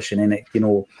and flourish, and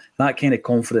then, that kind of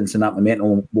confidence and that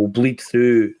momentum will bleed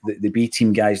through the B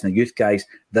team guys and the youth guys.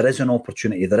 There is an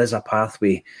opportunity, there is a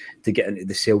pathway to get into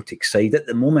the Celtic side. At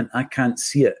the moment, I can't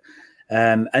see it.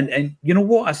 And you know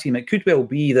what, I see, it could well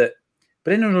be that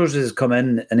Brendan Rodgers has come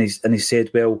in and he said,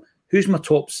 well, who's my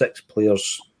top 6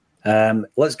 players?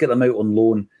 Let's get them out on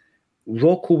loan.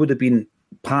 Rocco would have been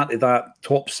part of that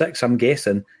top 6, I'm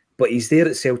guessing, but he's there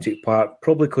at Celtic Park,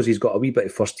 probably because he's got a wee bit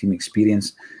of first-team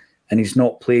experience and he's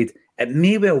not played. It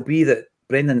may well be that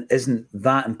Brendan isn't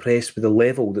that impressed with the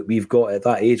level that we've got at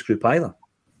that age group either.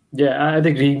 Yeah, I'd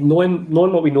agree. Knowing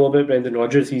what we know about Brendan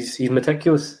Rodgers, he's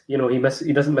meticulous. He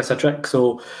doesn't miss a trick,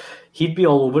 so he'd be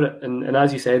all over it. And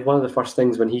as you said, one of the first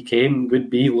things when he came would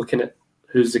be looking at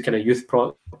who's the kind of youth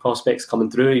prospects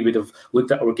coming through. He would have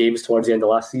looked at our games towards the end of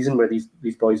last season where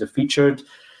these boys have featured.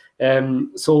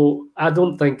 So I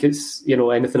don't think it's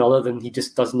anything other than he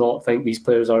just does not think these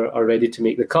players are ready to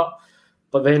make the cut.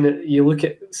 But then you look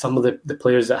at some of the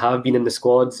players that have been in the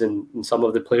squads and some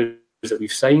of the players that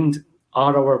we've signed.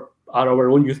 Are our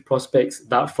own youth prospects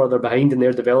that further behind in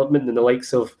their development than the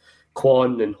likes of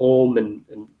Kwon and Holm and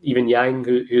even Yang,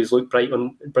 who's looked bright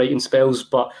in spells?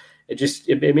 But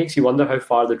it makes you wonder how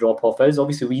far the drop off is.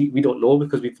 Obviously, we don't know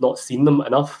because we've not seen them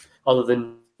enough, other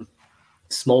than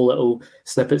small little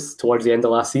snippets towards the end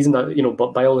of last season.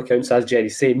 But by all accounts, as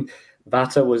Jerry's saying,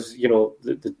 Vata was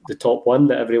the top one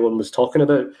that everyone was talking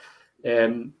about.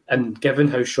 And given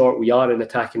how short we are in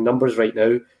attacking numbers right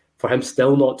now, for him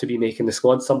still not to be making the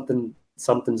squad,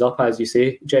 something's up, as you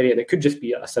say, Jerry. And it could just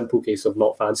be a simple case of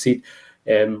not fancied,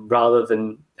 rather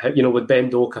than with Ben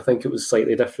Doak. I think it was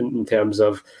slightly different in terms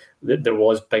of there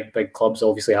was big clubs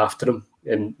obviously after him,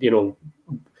 and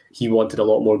he wanted a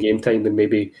lot more game time than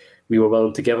maybe we were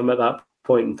willing to give him at that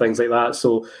point and things like that.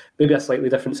 So maybe a slightly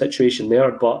different situation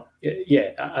there. But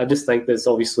yeah, I just think there's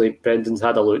obviously Brendan's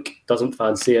had a look, doesn't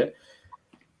fancy it.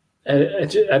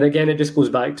 And again, it just goes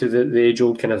back to the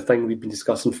age-old kind of thing we've been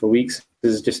discussing for weeks,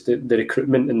 is just the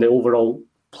recruitment and the overall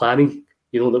planning,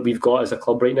 that we've got as a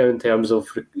club right now in terms of,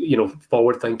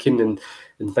 forward thinking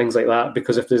and things like that.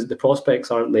 Because if the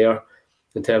prospects aren't there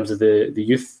in terms of the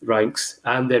youth ranks,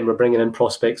 and then we're bringing in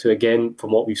prospects who, again,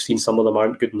 from what we've seen, some of them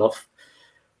aren't good enough,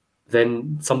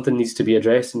 then something needs to be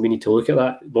addressed and we need to look at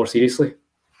that more seriously.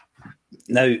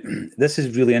 Now, this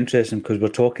is really interesting because we're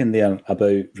talking there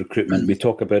about recruitment. We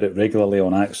talk about it regularly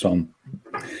on Acsom.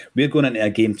 We're going into a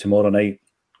game tomorrow night,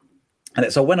 and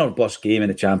it's a win or bust game in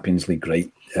the Champions League, right?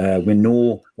 We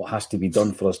know what has to be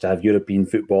done for us to have European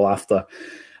football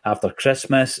after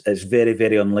Christmas. It's very,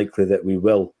 very unlikely that we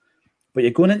will. But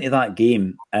you're going into that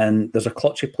game, and there's a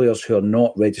clutch of players who are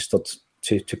not registered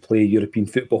to play European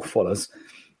football for us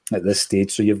at this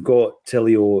stage. So you've got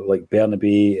Tilio, like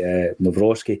Bernabe,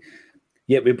 Nawrocki.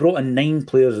 Yet we brought in 9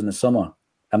 players in the summer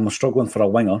and we're struggling for a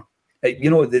winger.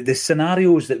 The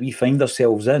scenarios that we find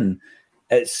ourselves in,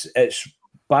 it's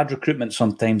bad recruitment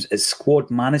sometimes, it's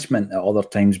squad management at other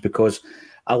times, because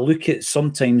I look at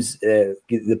sometimes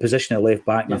the position of left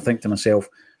back and I think to myself,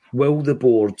 will the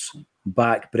boards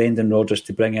back Brendan Rodgers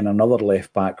to bring in another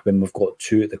left back when we've got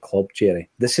 2 at the club, Jerry?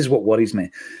 This is what worries me.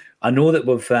 I know that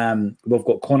we've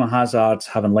got Conor Hazard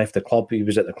having left the club. He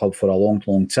was at the club for a long,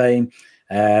 long time.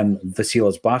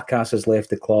 Vasilis Barkas has left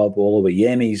the club.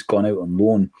 Oluwayemi's gone out on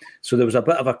loan. So there was a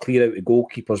bit of a clear out of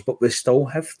goalkeepers, but we still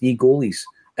have 3 goalies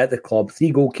at the club,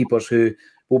 3 goalkeepers who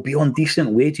will be on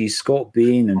decent wages, Scott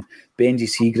Bain and Benji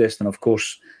Siegrist, and of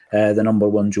course the number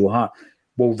one Joe Hart.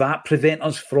 Will that prevent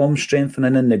us from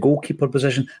strengthening in the goalkeeper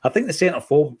position? I think the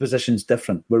centre-forward position is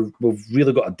different. We've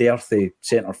really got a dearth of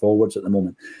centre-forwards at the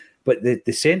moment. But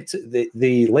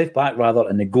the left-back, rather,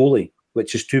 and the goalie,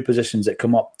 which is two positions that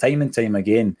come up time and time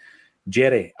again.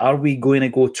 Jerry, are we going to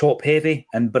go top-heavy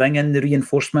and bring in the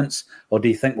reinforcements, or do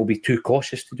you think we'll be too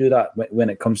cautious to do that when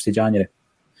it comes to January?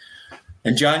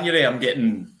 In January, I'm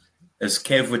getting, as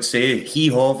Kev would say,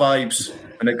 hee-haw vibes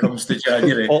when it comes to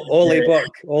January. Ollie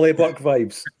Burke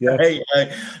vibes. Yeah.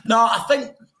 No,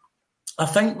 I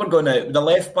think we're going to, the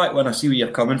left back, when I see where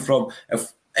you're coming from,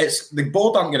 if it's the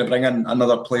board aren't going to bring in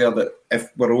another player that if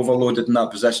we're overloaded in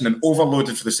that position, and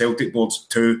overloaded for the Celtic boards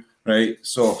too, right?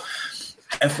 So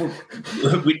if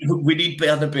we need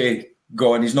Bernabe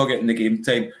gone, he's not getting the game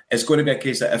time. It's going to be a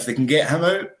case that if they can get him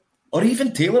out, or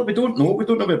even Taylor, we don't know. We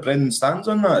don't know where Brendan stands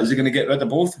on that. Is he going to get rid of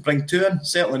both? Bring two in?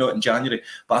 Certainly not in January.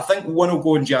 But I think one will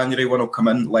go in January, one will come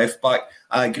in left back.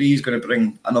 I agree he's going to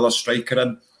bring another striker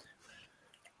in.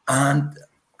 And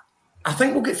I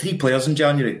think we'll get 3 players in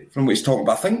January from what he's talking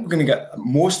about. I think we're going to get,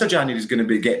 most of January is going to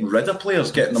be getting rid of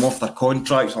players, getting them off their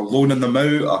contracts or loaning them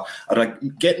out or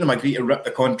getting them agree to rip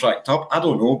the contract up. I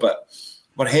don't know, but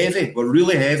we're heavy. We're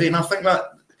really heavy. And I think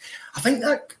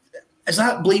that is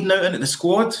that bleeding out into the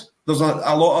squad? There's a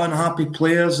lot of unhappy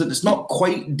players. It's not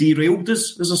quite derailed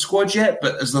as a squad yet,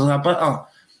 but there's a bit of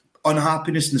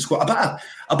unhappiness in the squad,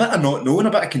 a bit of not knowing, a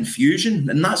bit of confusion,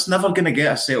 and that's never going to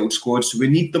get a settled squad. So we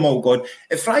need them all gone.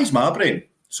 It fries my brain.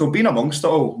 So being amongst it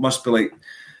all must be like,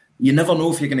 you never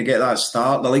know if you're going to get that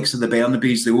start. The likes of the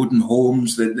Bernabes, the Odin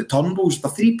Holmes, the Turnbulls, the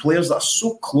 3 players that are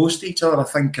so close to each other, I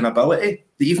think, in ability,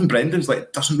 that even Brendan's like,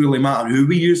 it doesn't really matter who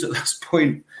we use at this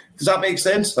point. Does that make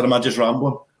sense? Or am I just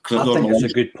rambling? I think it's a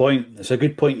good point. It's a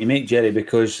good point you make, Jerry,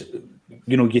 because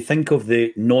you think of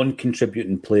the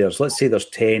non-contributing players. Let's say there's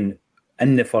 10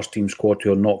 in the first team squad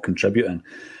who are not contributing,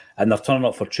 and they're turning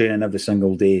up for training every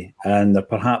single day, and they're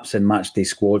perhaps in match day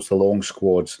squads, the long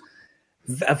squads.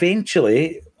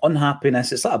 Eventually,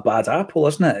 unhappiness, it's like a bad apple,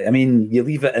 isn't it? I mean, you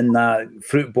leave it in that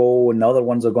fruit bowl and the other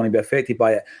ones are going to be affected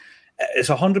by it. It's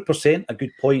 100% a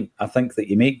good point, I think, that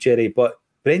you make, Jerry, but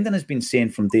Brendan has been saying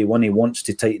from day one he wants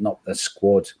to tighten up this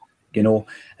squad.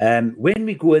 When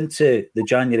we go into the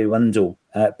January window,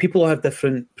 people have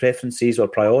different preferences or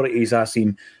priorities,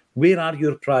 Acsom. Where are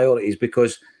your priorities?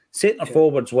 Because centre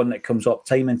forward's one that comes up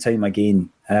time and time again.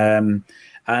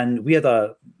 And we had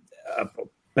a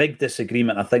big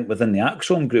disagreement, I think, within the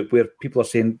Acsom group where people are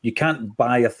saying you can't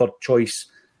buy a third choice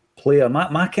player.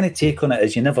 My kind of take on it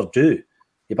is you never do.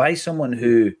 You buy someone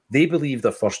who they believe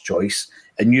their first choice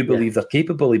and you believe they're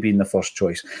capable of being the first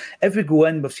choice. If we go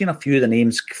in, we've seen a few of the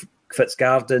names,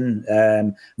 Fitzgarden,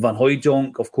 Van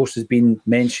Hooijdonk, of course, has been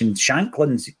mentioned.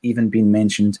 Shanklin's even been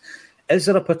mentioned. Is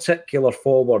there a particular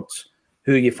forward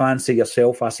who you fancy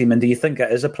yourself, Acsom, and do you think it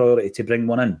is a priority to bring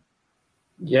one in?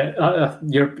 Yeah,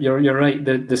 you're right.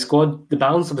 The squad, the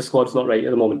balance of the squad's not right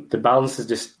at the moment. The balance is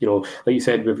just, like you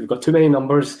said, we've got too many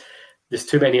numbers. There's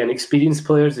too many inexperienced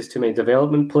players. There's too many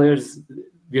development players.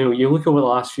 You look over the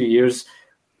last few years,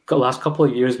 the last couple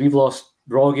of years, we've lost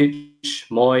Rogic,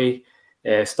 Moy,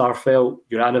 Starfelt,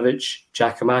 Juranovic,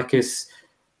 Giacomakis,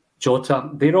 Jota.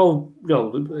 They're all,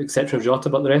 exception of Jota,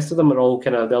 but the rest of them are all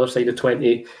kind of the other side of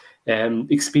 20,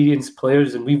 experienced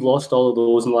players, and we've lost all of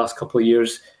those in the last couple of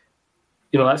years.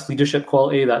 That's leadership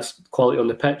quality, that's quality on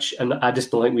the pitch, and I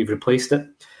just don't think we've replaced it.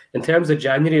 In terms of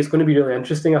January, it's going to be really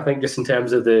interesting, I think, just in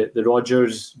terms of the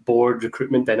Rodgers board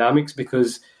recruitment dynamics,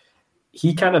 because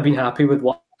he can't have been happy with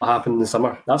what happened in the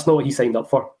summer. That's not what he signed up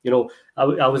for.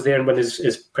 I was there when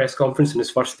his press conference in his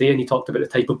first day, and he talked about the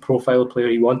type of profile player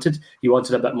he wanted. He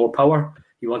wanted a bit more power.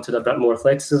 He wanted a bit more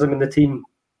athleticism in the team.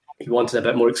 He wanted a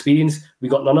bit more experience. We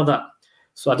got none of that.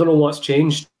 So I don't know what's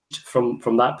changed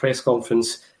from that press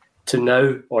conference to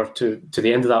now, or to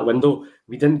the end of that window.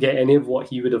 We didn't get any of what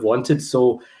he would have wanted.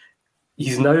 So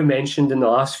he's now mentioned in the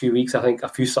last few weeks, I think, a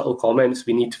few subtle comments.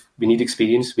 We need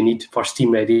experience. We need first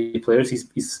team ready players.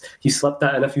 He's slipped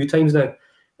that in a few times now,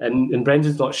 and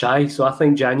Brendan's not shy. So I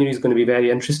think January is going to be very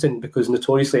interesting, because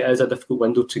notoriously it is a difficult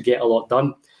window to get a lot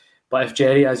done. But if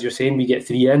Jerry, as you're saying, we get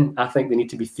 3 in, I think they need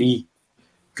to be 3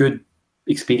 good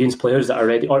experienced players that are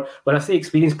ready. Or when I say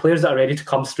experienced players that are ready to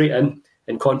come straight in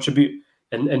and contribute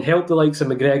and help the likes of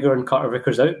McGregor and Carter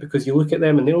Vickers out, because you look at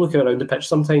them and they're looking around the pitch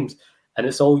sometimes, and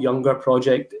it's all younger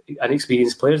project and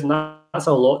experienced players, and that's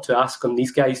a lot to ask on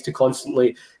these guys to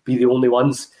constantly be the only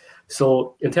ones.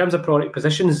 So in terms of product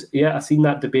positions, I seen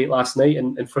that debate last night,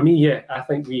 and for me, I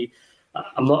think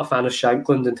I'm not a fan of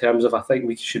Shankland in terms of, I think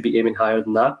we should be aiming higher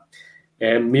than that.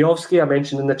 Miovski, I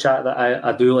mentioned in the chat that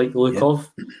I do like the look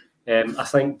of. I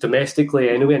think domestically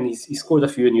anyway, and he's scored a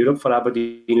few in Europe for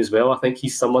Aberdeen as well. I think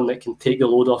he's someone that can take the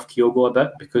load off Kyogo a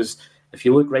bit, because if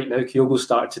you look right now, Kyogo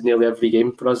started nearly every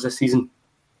game for us this season,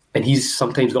 and he's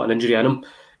sometimes got an injury in him.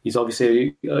 He's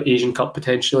obviously Asian Cup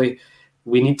potentially.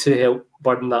 We need to help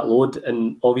burden that load,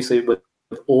 and obviously with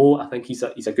O, I think he's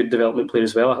a good development player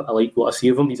as well. I like what I see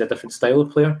of him. He's a different style of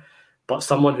player, but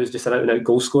someone who's just an out-and-out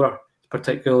goal scorer,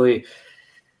 particularly.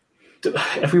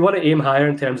 If we want to aim higher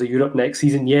in terms of Europe next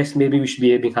season, yes, maybe we should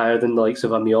be aiming higher than the likes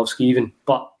of Miovski even.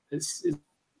 But it's,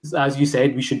 as you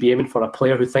said, we should be aiming for a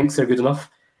player who thinks they're good enough,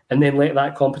 and then let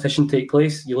that competition take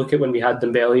place. You look at when we had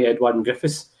Dembele, Edouard and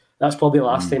Griffiths. That's probably the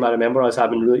last time I remember us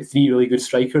having three really good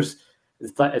strikers.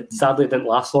 Sadly, it didn't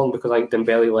last long because I think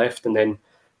Dembele left, and then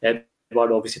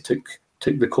Edouard obviously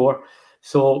took the core.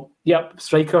 So,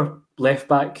 striker, left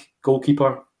back,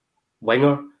 goalkeeper,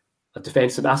 winger, a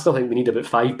defensive. I still think we need about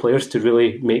 5 players to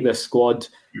really make this squad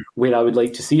where I would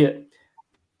like to see it.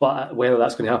 But whether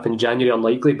that's going to happen in January,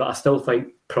 unlikely. But I still think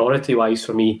priority-wise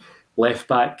for me, left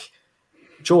back,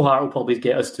 Joe Hart will probably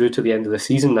get us through to the end of the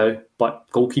season now, but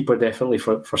goalkeeper definitely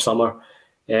for summer.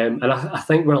 And I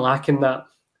think we're lacking that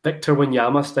Victor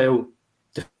Wanyama style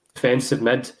defensive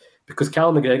mid, because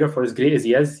Callum McGregor, for as great as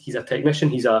he is, he's a technician,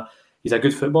 he's a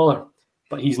good footballer,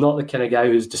 but he's not the kind of guy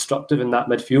who's destructive in that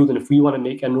midfield. And if we want to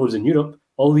make inroads in Europe,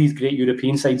 all these great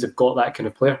European sides have got that kind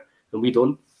of player, and we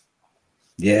don't.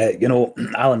 Yeah,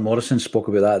 Alan Morrison spoke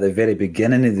about that at the very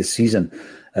beginning of the season,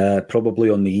 probably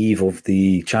on the eve of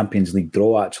the Champions League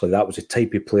draw, actually. That was the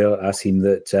type of player I seen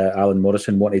that Alan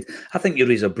Morrison wanted. I think you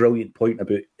raise a brilliant point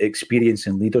about experience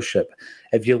and leadership.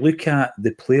 If you look at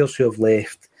the players who have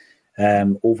left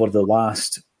over the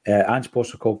last, Ange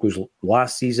Postecoglou's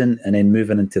last season and then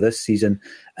moving into this season,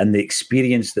 and the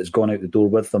experience that's gone out the door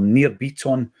with them, Nir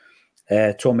Biton,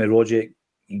 Tommy Rogic,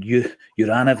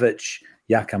 Juranovic,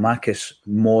 Giakoumakis,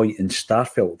 Moy and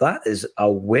Starfelt. That is a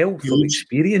wealth of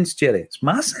experience, Jerry. It's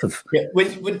massive. Yeah,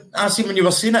 when you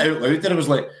were saying it out loud there, I was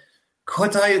like,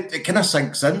 God, it kind of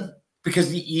sinks in,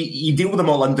 because you deal with them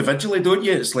all individually, don't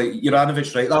you? It's like,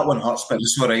 Juranovic, right, that one hurts, but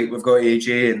it's all right, we've got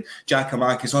AJ, and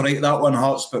Giakoumakis, all right, that one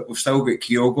hurts, but we've still got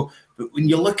Kyogo. But when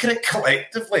you look at it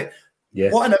collectively,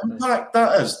 what an impact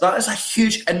that is. That is a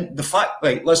huge, and the fact,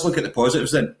 right, let's look at the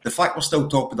positives then. The fact we're still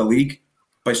top of the league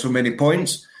by so many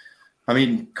points, I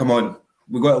mean, come on,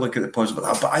 we've got to look at the positive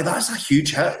of that. But that's a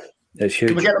huge hit. It's huge.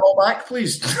 Can we get them all back,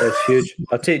 please? It's huge.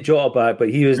 I'll take Jota back, but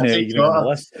he wasn't even on the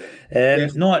list.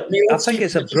 No, I think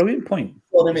it's a brilliant point.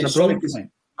 I'm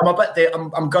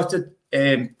gutted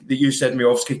that you said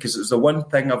Miovski, because it's the one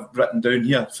thing I've written down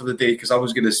here for the day, because I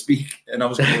was going to speak and I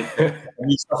was going to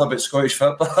read stuff about Scottish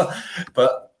football.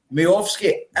 But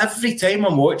Miovski, every time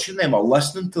I'm watching them or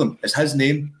listening to them, it's his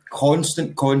name.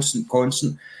 Constant.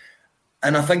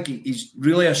 And I think he's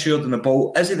really assured on the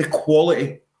ball. Is he the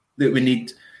quality that we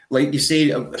need? Like you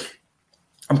say, I'm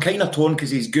kind of torn,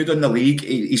 because he's good in the league.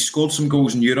 He's scored some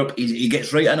goals in Europe. He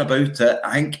gets right in about it.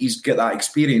 I think he's got that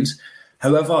experience.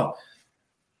 However,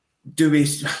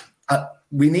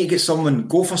 we need to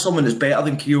go for someone that's better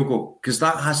than Kyogo, because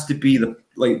that has to be the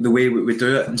way we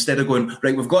do it, instead of going,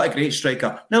 right, we've got a great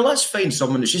striker, now let's find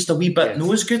someone that's just a wee bit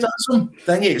not as good as him.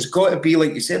 It's got to be,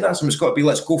 like you said, it's got to be,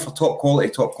 let's go for top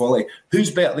quality.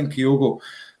 Who's better than Kyogo?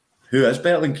 Who is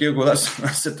better than Kyogo?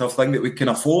 That's the tough thing that we can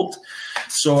afford.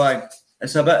 So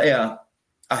it's a bit of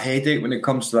a headache when it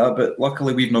comes to that, but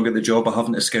luckily we've not got the job of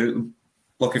having to scout them.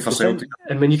 Lucky for Celtic.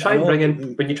 And when you try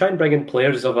and bring in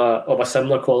players of a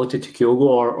similar quality to Kyogo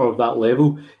or of that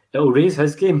level, it'll raise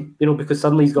his game, because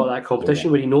suddenly he's got that competition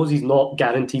where he knows he's not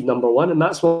guaranteed number one, and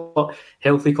that's what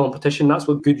healthy competition, that's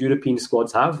what good European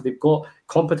squads have. They've got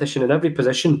competition in every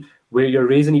position where you're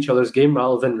raising each other's game,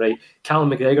 rather than, right, Callum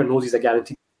McGregor knows he's a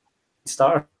guaranteed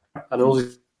starter. I know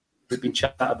there's been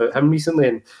chat about him recently,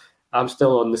 and I'm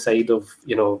still on the side of,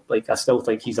 I still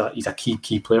think he's a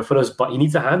key player for us, but he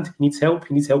needs a hand. He needs help.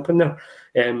 He needs help in there.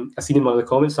 I seen in one of the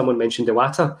comments, someone mentioned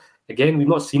Iwata. Again, we've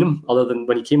not seen him other than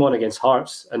when he came on against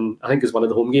Hearts, and I think it was one of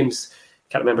the home games.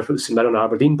 Can't remember if it was St Mirren or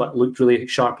Aberdeen, but looked really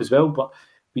sharp as well. But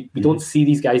we don't see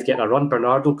these guys getting a run.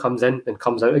 Bernardo comes in and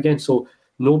comes out again, so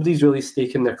nobody's really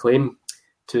staking their claim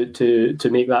to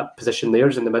make that position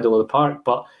theirs in the middle of the park.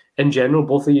 But in general,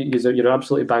 both of you, you're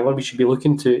absolutely bang on. We should be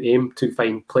looking to aim to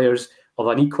find players of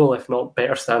an equal, if not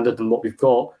better, standard than what we've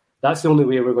got. That's the only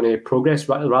way we're going to progress,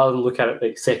 rather than look at it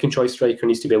like second choice striker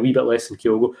needs to be a wee bit less than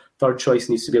Kyogo, third choice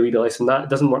needs to be a wee bit less than that. It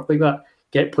doesn't work like that.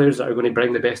 Get players that are going to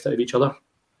bring the best out of each other.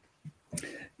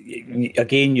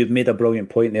 Again, you've made a brilliant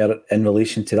point there in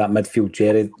relation to that midfield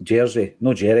jersey.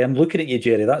 No, Jerry, I'm looking at you,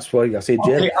 Jerry. That's why I say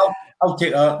Jerry. I'll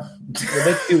take that. The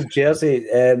midfield jersey,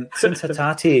 since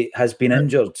Hatate has been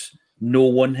injured, no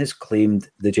one has claimed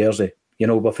the jersey. You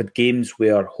know, we've had games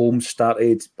where Holmes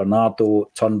started,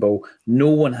 Bernardo, Turnbull. No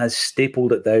one has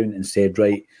stapled it down and said,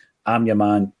 right, I'm your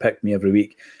man, pick me every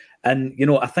week. And, you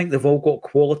know, I think they've all got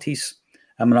qualities.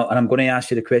 And I'm going to ask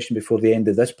you the question before the end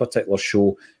of this particular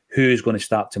show, who is going to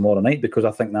start tomorrow night? Because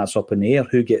I think that's up in the air.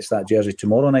 Who gets that jersey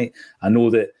tomorrow night? I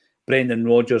know that Brendan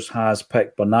Rodgers has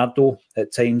picked Bernardo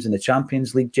at times in the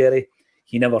Champions League, Jerry.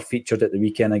 He never featured at the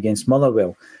weekend against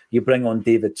Motherwell. You bring on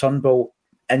David Turnbull,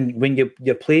 and when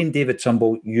you're playing David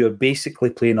Turnbull, you're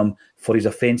basically playing him for his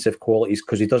offensive qualities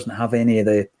because he doesn't have any of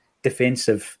the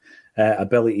defensive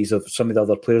abilities of some of the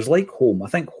other players like Holm. I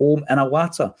think Holm and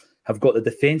Iwata have got the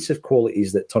defensive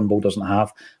qualities that Turnbull doesn't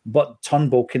have, but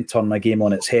Turnbull can turn a game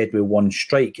on its head with one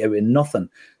strike out of nothing.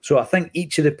 So I think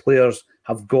each of the players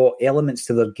have got elements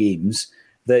to their games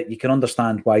that you can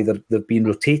understand why they're being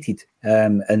rotated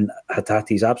in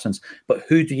Hatate's absence. But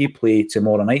who do you play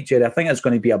tomorrow night, Jerry? I think it's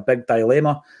going to be a big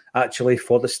dilemma, actually,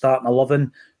 for the starting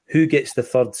 11. Who gets the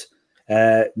third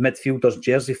midfielder's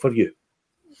jersey for you?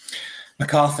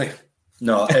 McCarthy.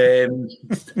 No.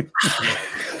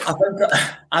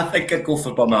 I think I'd go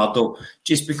for Bernardo,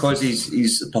 just because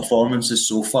his performances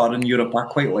so far in Europe, I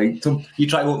quite liked him. You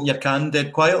try to open your can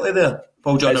dead quietly there.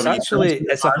 Paul John, it's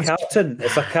a carton.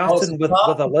 It's a carton with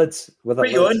a lid. What are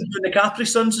you on? Doing the Capri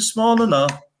Suns this morning, or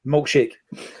milkshake?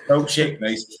 Milkshake,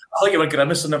 nice. I thought you were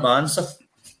grimacing at my answer,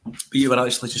 but you were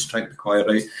actually just trying to be quiet,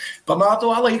 right?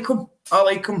 Bernardo, I like him.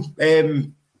 I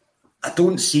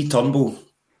don't see Turnbull.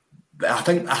 I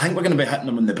think we're going to be hitting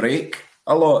him on the break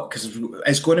a lot, because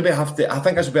it's going to be I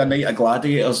think this will be a night of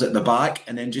gladiators at the back,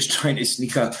 and then just trying to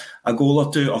sneak a goal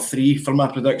or two or three for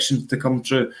my prediction to come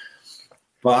true.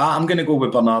 But I'm going to go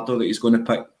with Bernardo that he's going to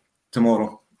pick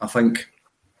tomorrow. I think.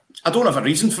 I don't have a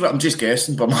reason for it. I'm just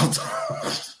guessing Bernardo.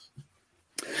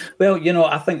 Well, you know,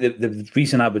 I think the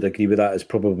reason I would agree with that is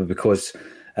probably because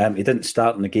he didn't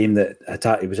start in the game that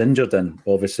Hatate was injured in,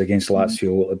 obviously against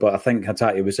Lazio. But I think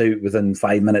Hatate was out within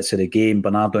 5 minutes of the game.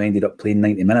 Bernardo ended up playing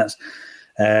 90 minutes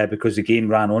because the game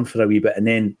ran on for a wee bit. And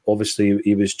then, obviously,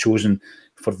 he was chosen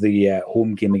for the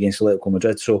home game against Atletico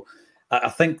Madrid. So I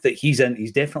think that he's in.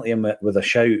 He's definitely in with a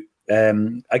shout.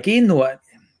 Again, though,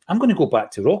 I'm going to go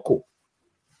back to Rocco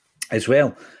as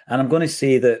well. And I'm going to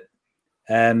say that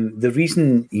the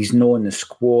reason he's not in the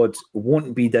squad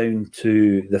won't be down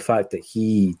to the fact that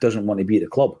he doesn't want to be at the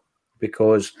club,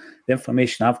 because the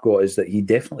information I've got is that he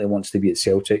definitely wants to be at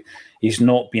Celtic. He's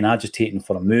not been agitating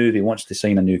for a move. He wants to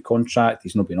sign a new contract.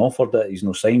 He's not been offered it. He's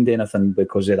not signed anything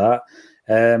because of that.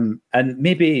 And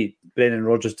maybe Brendan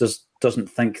Rodgers doesn't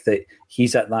think that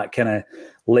he's at that kind of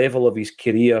level of his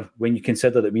career, when you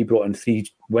consider that we brought in 3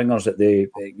 wingers at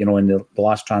in the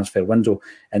last transfer window,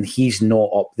 and he's not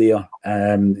up there.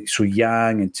 So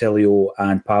Yang and Tillio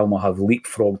and Palmer have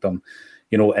leapfrogged him,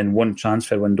 in one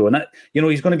transfer window. And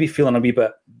he's going to be feeling a wee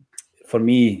bit, for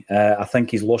me, I think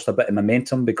he's lost a bit of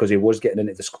momentum because he was getting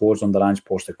into the squads under Ange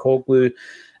Postecoglou.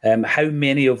 How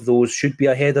many of those should be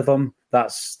ahead of him?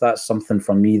 That's something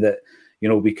for me that,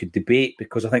 we could debate,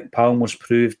 because I think Palmer's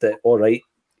proved that, all right,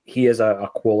 he is a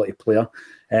quality player.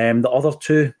 The other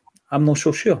two, I'm not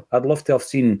so sure. I'd love to have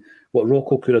seen what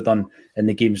Rocco could have done in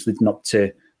the games leading up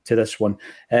to this one.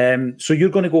 So you're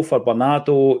going to go for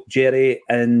Bernardo, Jerry,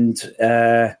 and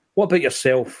what about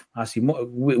yourself, Asim?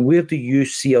 Where do you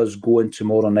see us going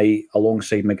tomorrow night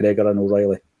alongside McGregor and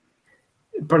O'Reilly?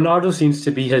 Bernardo seems to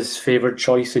be his favoured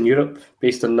choice in Europe,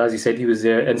 based on, as he said, he was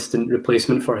the instant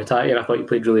replacement for Hatate, and I thought he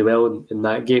played really well in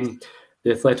that game.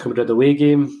 The Atletico Madrid away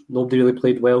game, nobody really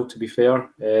played well, to be fair,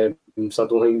 so I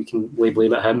don't think we can lay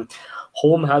blame at him.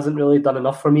 Holm hasn't really done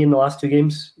enough for me in the last 2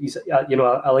 games. He's, I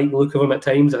like the look of him at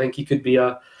times. I think he could be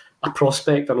a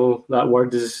prospect. I know that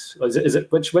word is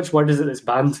it which word is it that's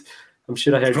banned? I'm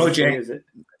sure I heard project. Is it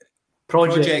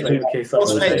project? Okay, so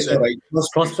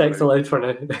prospects allowed for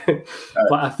now.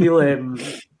 But I feel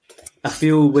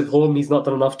with Holm, he's not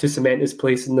done enough to cement his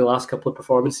place in the last couple of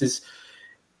performances.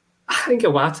 I think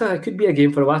Iwata, it could be a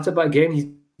game for Iwata, but again, he's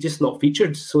just not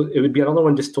featured, so it would be another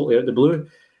one just totally out of the blue.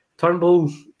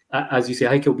 Turnbull, as you say,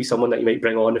 I think he'll be someone that you might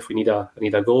bring on if we need a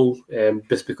goal,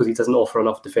 just because he doesn't offer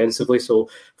enough defensively. So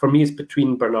for me, it's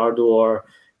between Bernardo or,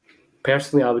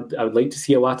 personally, I would like to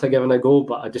see Iwata given a go,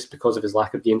 but just because of his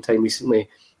lack of game time recently,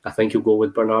 I think he'll go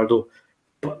with Bernardo.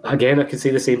 But again, I could say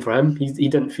the same for him. He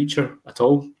didn't feature at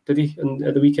all, did he,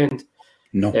 at the weekend?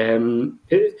 No.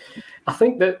 I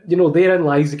think that, therein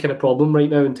lies the kind of problem right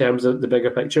now in terms of the bigger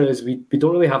picture, is we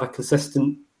don't really have a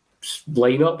consistent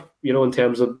lineup, in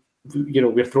terms of,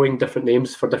 we're throwing different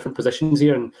names for different positions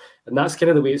here, and that's kind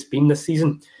of the way it's been this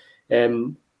season.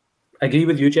 I agree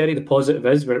with you, Jerry. The positive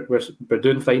is we're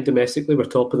doing fine domestically. We're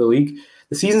top of the league.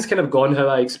 The season's kind of gone how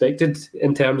I expected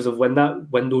in terms of when that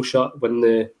window shut, when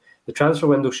the transfer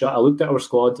window shut. I looked at our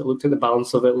squad, I looked at the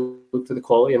balance of it, looked at the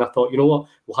quality, and I thought, you know what,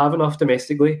 we'll have enough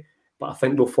domestically, but I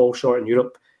think we'll fall short in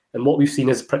Europe. And what we've seen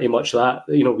is pretty much that.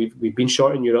 You know, we've been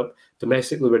short in Europe.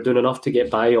 Domestically, we're doing enough to get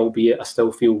by, albeit I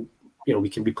still feel, you know, we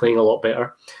can be playing a lot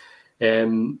better.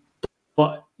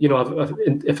 But, you know,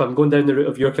 if I'm going down the route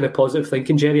of your kind of positive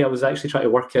thinking, Jerry, I was actually trying to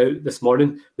work out this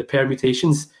morning the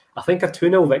permutations. I think a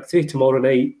 2-0 victory tomorrow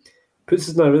night puts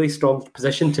us in a really strong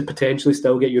position to potentially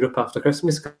still get Europe after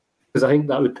Christmas, because I think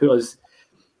that would put us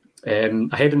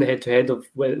ahead in the head-to-head of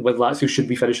with Lazio should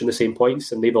be finishing the same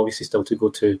points, and they've obviously still to go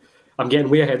to. I'm getting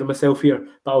way ahead of myself here,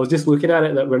 but I was just looking at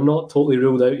it that we're not totally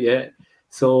ruled out yet.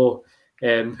 So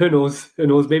who knows?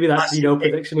 Maybe that's the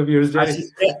prediction of yours, Jerry.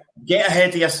 Get ahead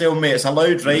of yourself, mate. It's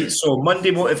allowed, right? So Monday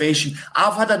motivation.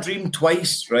 I've had a dream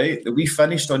twice, right, that we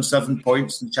finished on 7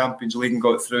 points in the Champions League and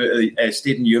got through,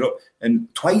 stayed in Europe,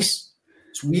 and twice.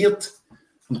 It's weird.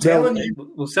 I'm telling you.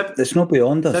 Well, it's not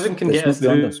beyond us. 7 can get us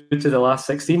through to the last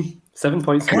 16. 7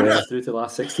 points can get us through to the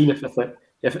last 16.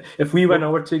 If we win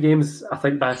our 2 games, I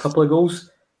think by a couple of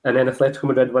goals, and then Atletico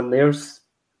Madrid win theirs,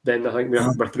 then I think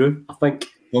we're through. I think.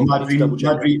 Well,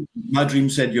 my dream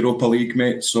said Europa League,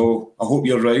 mate. So I hope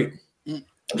you're right.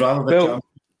 I'd rather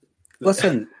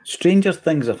listen, stranger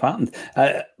things have happened.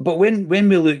 But when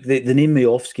we look, the name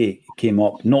Miofsky came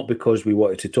up, not because we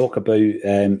wanted to talk about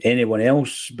anyone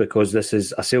else, because this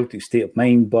is a Celtic state of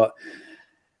mind, but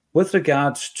with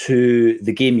regards to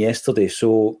the game yesterday.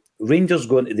 So Rangers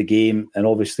go into the game, and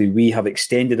obviously we have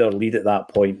extended our lead at that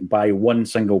point by 1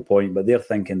 single point, but they're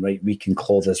thinking, right, we can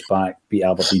claw this back, beat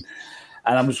Aberdeen.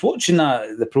 And I was watching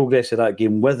the progress of that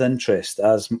game with interest,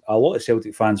 as a lot of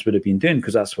Celtic fans would have been doing,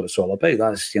 because that's what it's all about.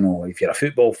 That's, you know, if you're a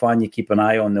football fan, you keep an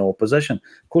eye on the opposition.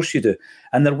 Of course you do.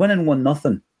 And they're winning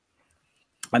 1-0.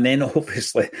 And then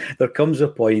obviously there comes a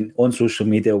point on social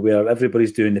media where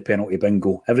everybody's doing the penalty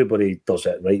bingo. Everybody does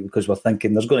it, right? Because we're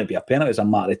thinking there's going to be a penalty. It's a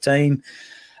matter of time.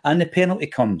 And the penalty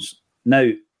comes. Now,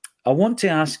 I want to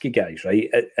ask you guys,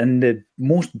 right, in the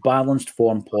most balanced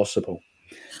form possible.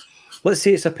 Let's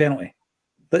say it's a penalty.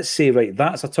 Let's say, right,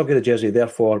 that's a tug of the jersey.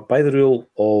 Therefore, by the rule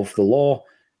of the law,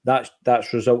 that's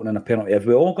resulting in a penalty. If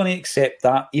we're all going to accept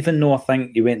that, even though I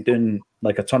think he went down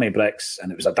like a ton of bricks and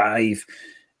it was a dive,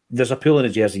 there's a pull in the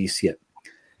jersey, you see it.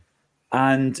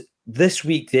 And this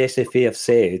week, the SFA have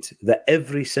said that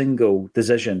every single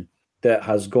decision that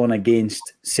has gone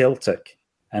against Celtic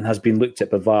and has been looked at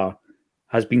by VAR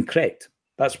has been correct.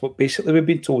 That's what basically we've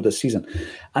been told this season.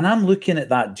 And I'm looking at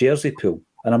that jersey pool,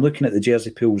 and I'm looking at the jersey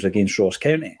pools against Ross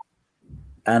County,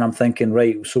 and I'm thinking,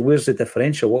 right, so where's the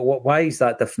differential? Why is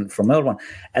that different from our one?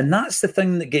 And that's the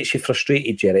thing that gets you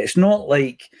frustrated, Jerry. It's not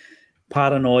like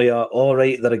paranoia, all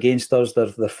right, they're against us, they're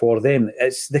for them.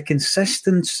 It's the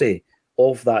consistency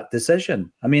of that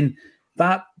decision. I mean,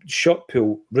 that shot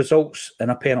pool results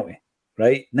in a penalty,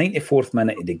 right? 94th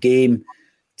minute of the game,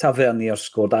 Tavernier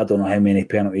scored, I don't know how many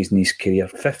penalties in his career,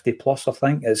 50 plus, I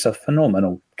think. It's a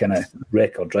phenomenal kind of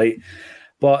record, right?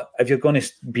 But if you're going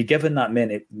to be given that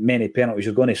many penalties,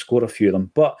 you're going to score a few of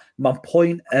them. But my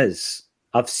point is,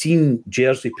 I've seen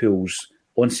jersey pools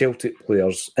on Celtic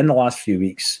players in the last few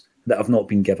weeks that have not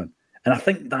been given. And I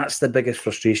think that's the biggest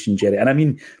frustration, Jerry. And I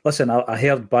mean, listen, I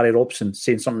heard Barry Robson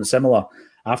saying something similar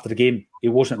after the game. He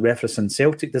wasn't referencing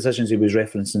Celtic decisions, he was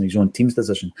referencing his own team's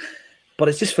decision. But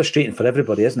it's just frustrating for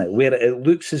everybody, isn't it? Where it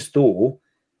looks as though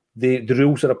the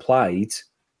rules are applied,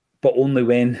 but only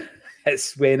when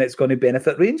it's going to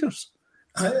benefit Rangers.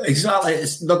 Exactly.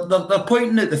 They're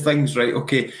pointing at the things, right?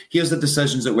 Okay, here's the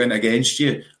decisions that went against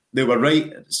you. They were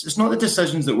right. It's not the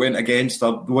decisions that went against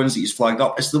the ones that he's flagged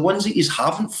up. It's the ones that he's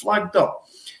haven't flagged up.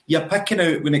 You're picking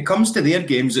out, when it comes to their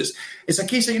games, it's a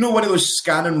case of, one of those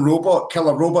scanning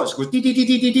killer robots goes,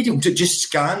 it just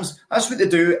scans. That's what they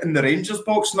do in the Rangers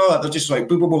box and all that. They're just like,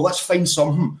 boom, let's find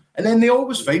something. And then they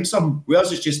always find something.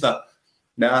 Whereas it's just that,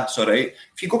 nah, it's all right.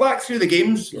 If you go back through the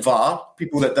games, VAR,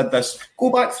 people that did this,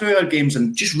 go back through our games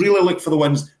and just really look for the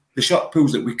ones, the shot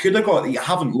pulls that we could have got that you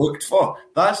haven't looked for.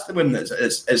 That's the one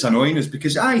that's annoying, is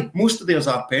because, most of theirs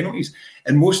are penalties,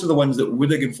 and most of the ones that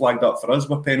would have been flagged up for us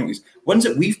were penalties. Ones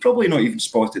that we've probably not even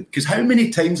spotted, because how many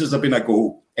times has there been a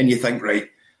goal and you think, right,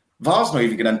 VAR's not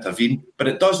even going to intervene, but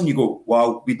it does, and you go,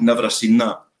 wow, we'd never have seen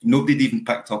that. Nobody'd even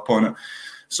picked up on it.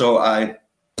 So my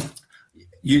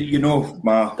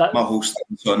whole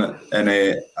stance on it, and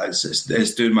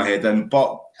it's doing my head in.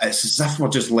 But it's as if we're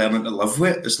just learning to live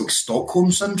with it. It's like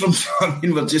Stockholm syndrome. I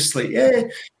mean, we're just like,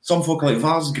 some folk are like,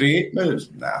 VAR's great. No,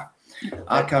 nah,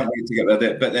 I can't wait to get rid of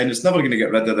it. But then it's never going to get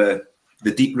rid of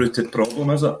the deep-rooted problem,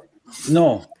 is it?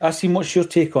 No, Asim, what's your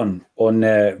take on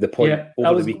the point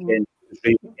over the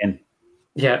weekend?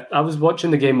 Yeah, I was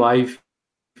watching the game live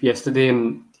yesterday,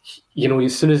 and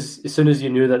as soon as you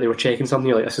knew that they were checking something,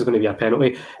 you're like, this is going to be a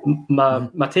penalty.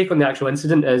 My take on the actual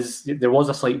incident is there was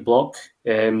a slight block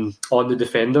on the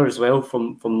defender as well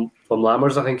from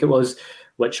Lammers, I think it was,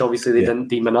 which obviously they didn't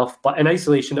deem enough. But in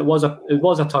isolation, it was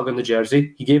a tug on the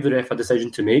jersey. He gave the ref a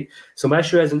decision to make. So my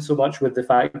issue isn't so much with the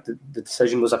fact that the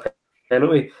decision was a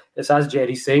penalty. It's, as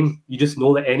Jerry's saying, you just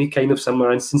know that any kind of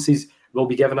similar instances will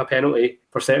be given a penalty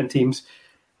for certain teams.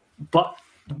 But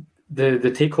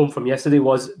the take home from yesterday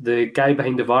was the guy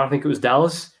behind the VAR, I think it was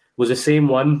Dallas, was the same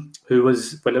one who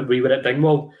was, when we were at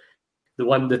Dingwall, the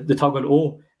one, the tug on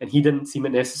O, and he didn't seem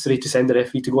it necessary to send the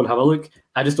referee to go and have a look.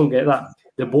 I just don't get that.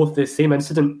 They're both the same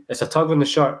incident. It's a tug on the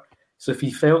shirt. So if he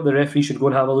felt the referee should go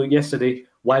and have a look yesterday,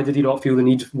 why did he not feel the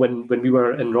need when we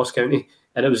were in Ross County?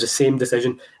 And it was the same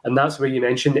decision. And that's where you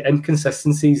mentioned the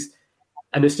inconsistencies.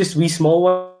 And it's just wee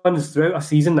small ones throughout a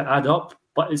season that add up,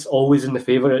 but it's always in the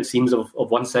favour, it seems, of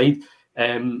one side.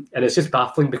 And it's just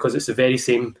baffling because it's the very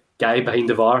same guy behind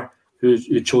the VAR who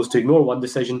chose to ignore one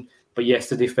decision, but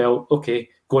yesterday felt, okay,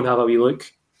 go and have a wee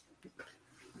look.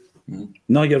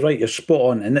 No, you're right. You're spot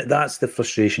on. And that's the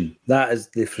frustration. That is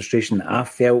the frustration that I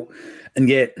felt. And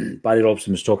yet, Barry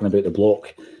Robson was talking about the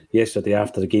block yesterday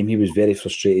after the game. He was very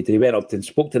frustrated. He went up and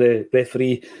spoke to the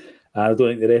referee. I don't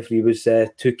think the referee was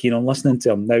too keen on listening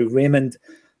to him. Now, Raymond,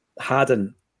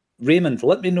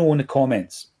 let me know in the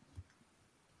comments.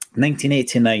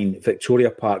 1989,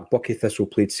 Victoria Park, Buckie Thistle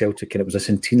played Celtic, and it was a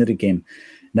centenary game.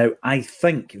 Now, I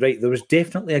think, there was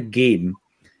definitely a game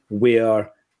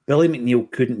where Billy McNeil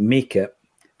couldn't make it,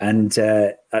 and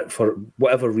for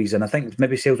whatever reason, I think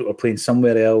maybe Celtic were playing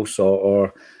somewhere else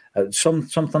or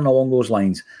something along those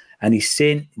lines, and he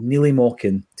sent Neely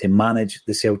Mockin to manage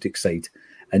the Celtic side.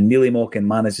 And Neely Mockin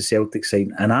managed the Celtic side.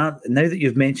 And now that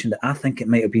you've mentioned it, I think it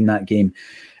might have been that game.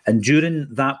 And during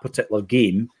that particular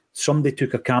game, somebody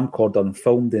took a camcorder and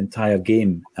filmed the entire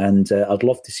game. And I'd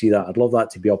love to see that. I'd love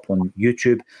that to be up on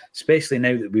YouTube, especially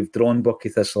now that we've drawn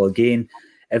Buckie Thistle again.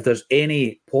 If there's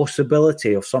any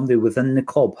possibility of somebody within the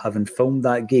club having filmed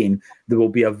that game, there will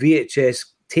be a VHS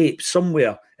tape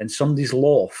somewhere in somebody's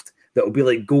loft that will be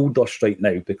like gold dust right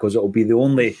now, because it will be the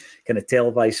only kind of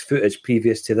televised footage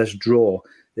previous to this draw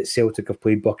that Celtic have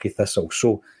played Buckie Thistle.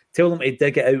 So tell them to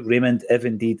dig it out, Raymond, if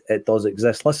indeed it does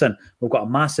exist. Listen, we've got a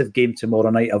massive game tomorrow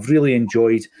night. I've really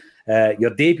enjoyed your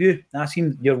debut.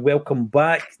 Asim, you're welcome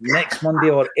back next Monday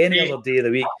or any other day of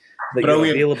the week that you're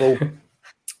available.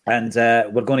 And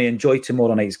we're going to enjoy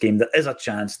tomorrow night's game. There is a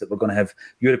chance that we're going to have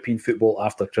European football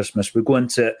after Christmas. We're going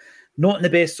to, not in the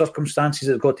best circumstances,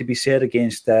 it's got to be said,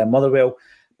 against Motherwell,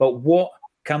 but what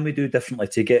can we do differently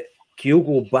to get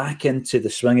Kyogo back into the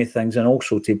swing of things, and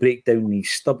also to break down these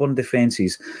stubborn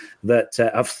defences that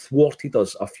have thwarted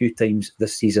us a few times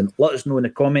this season? Let us know in the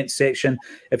comments section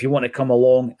if you want to come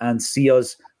along and see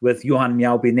us with Johan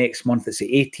Mjalby next month. It's the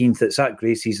 18th. It's at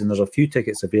Gracie's, and there's a few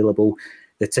tickets available.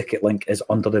 The ticket link is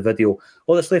under the video.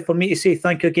 All that's left for me to say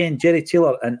thank you again, Jerry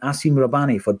Taylor and Asim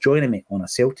Rabbani, for joining me on A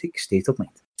Celtic State of Mind.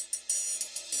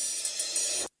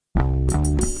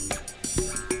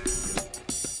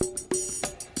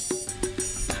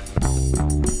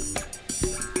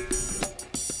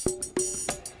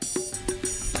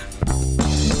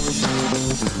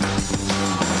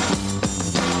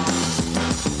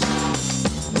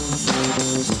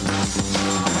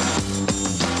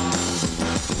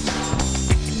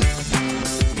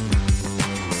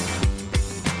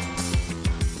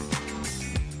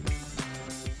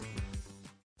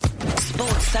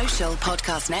 Social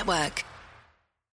Podcast Network.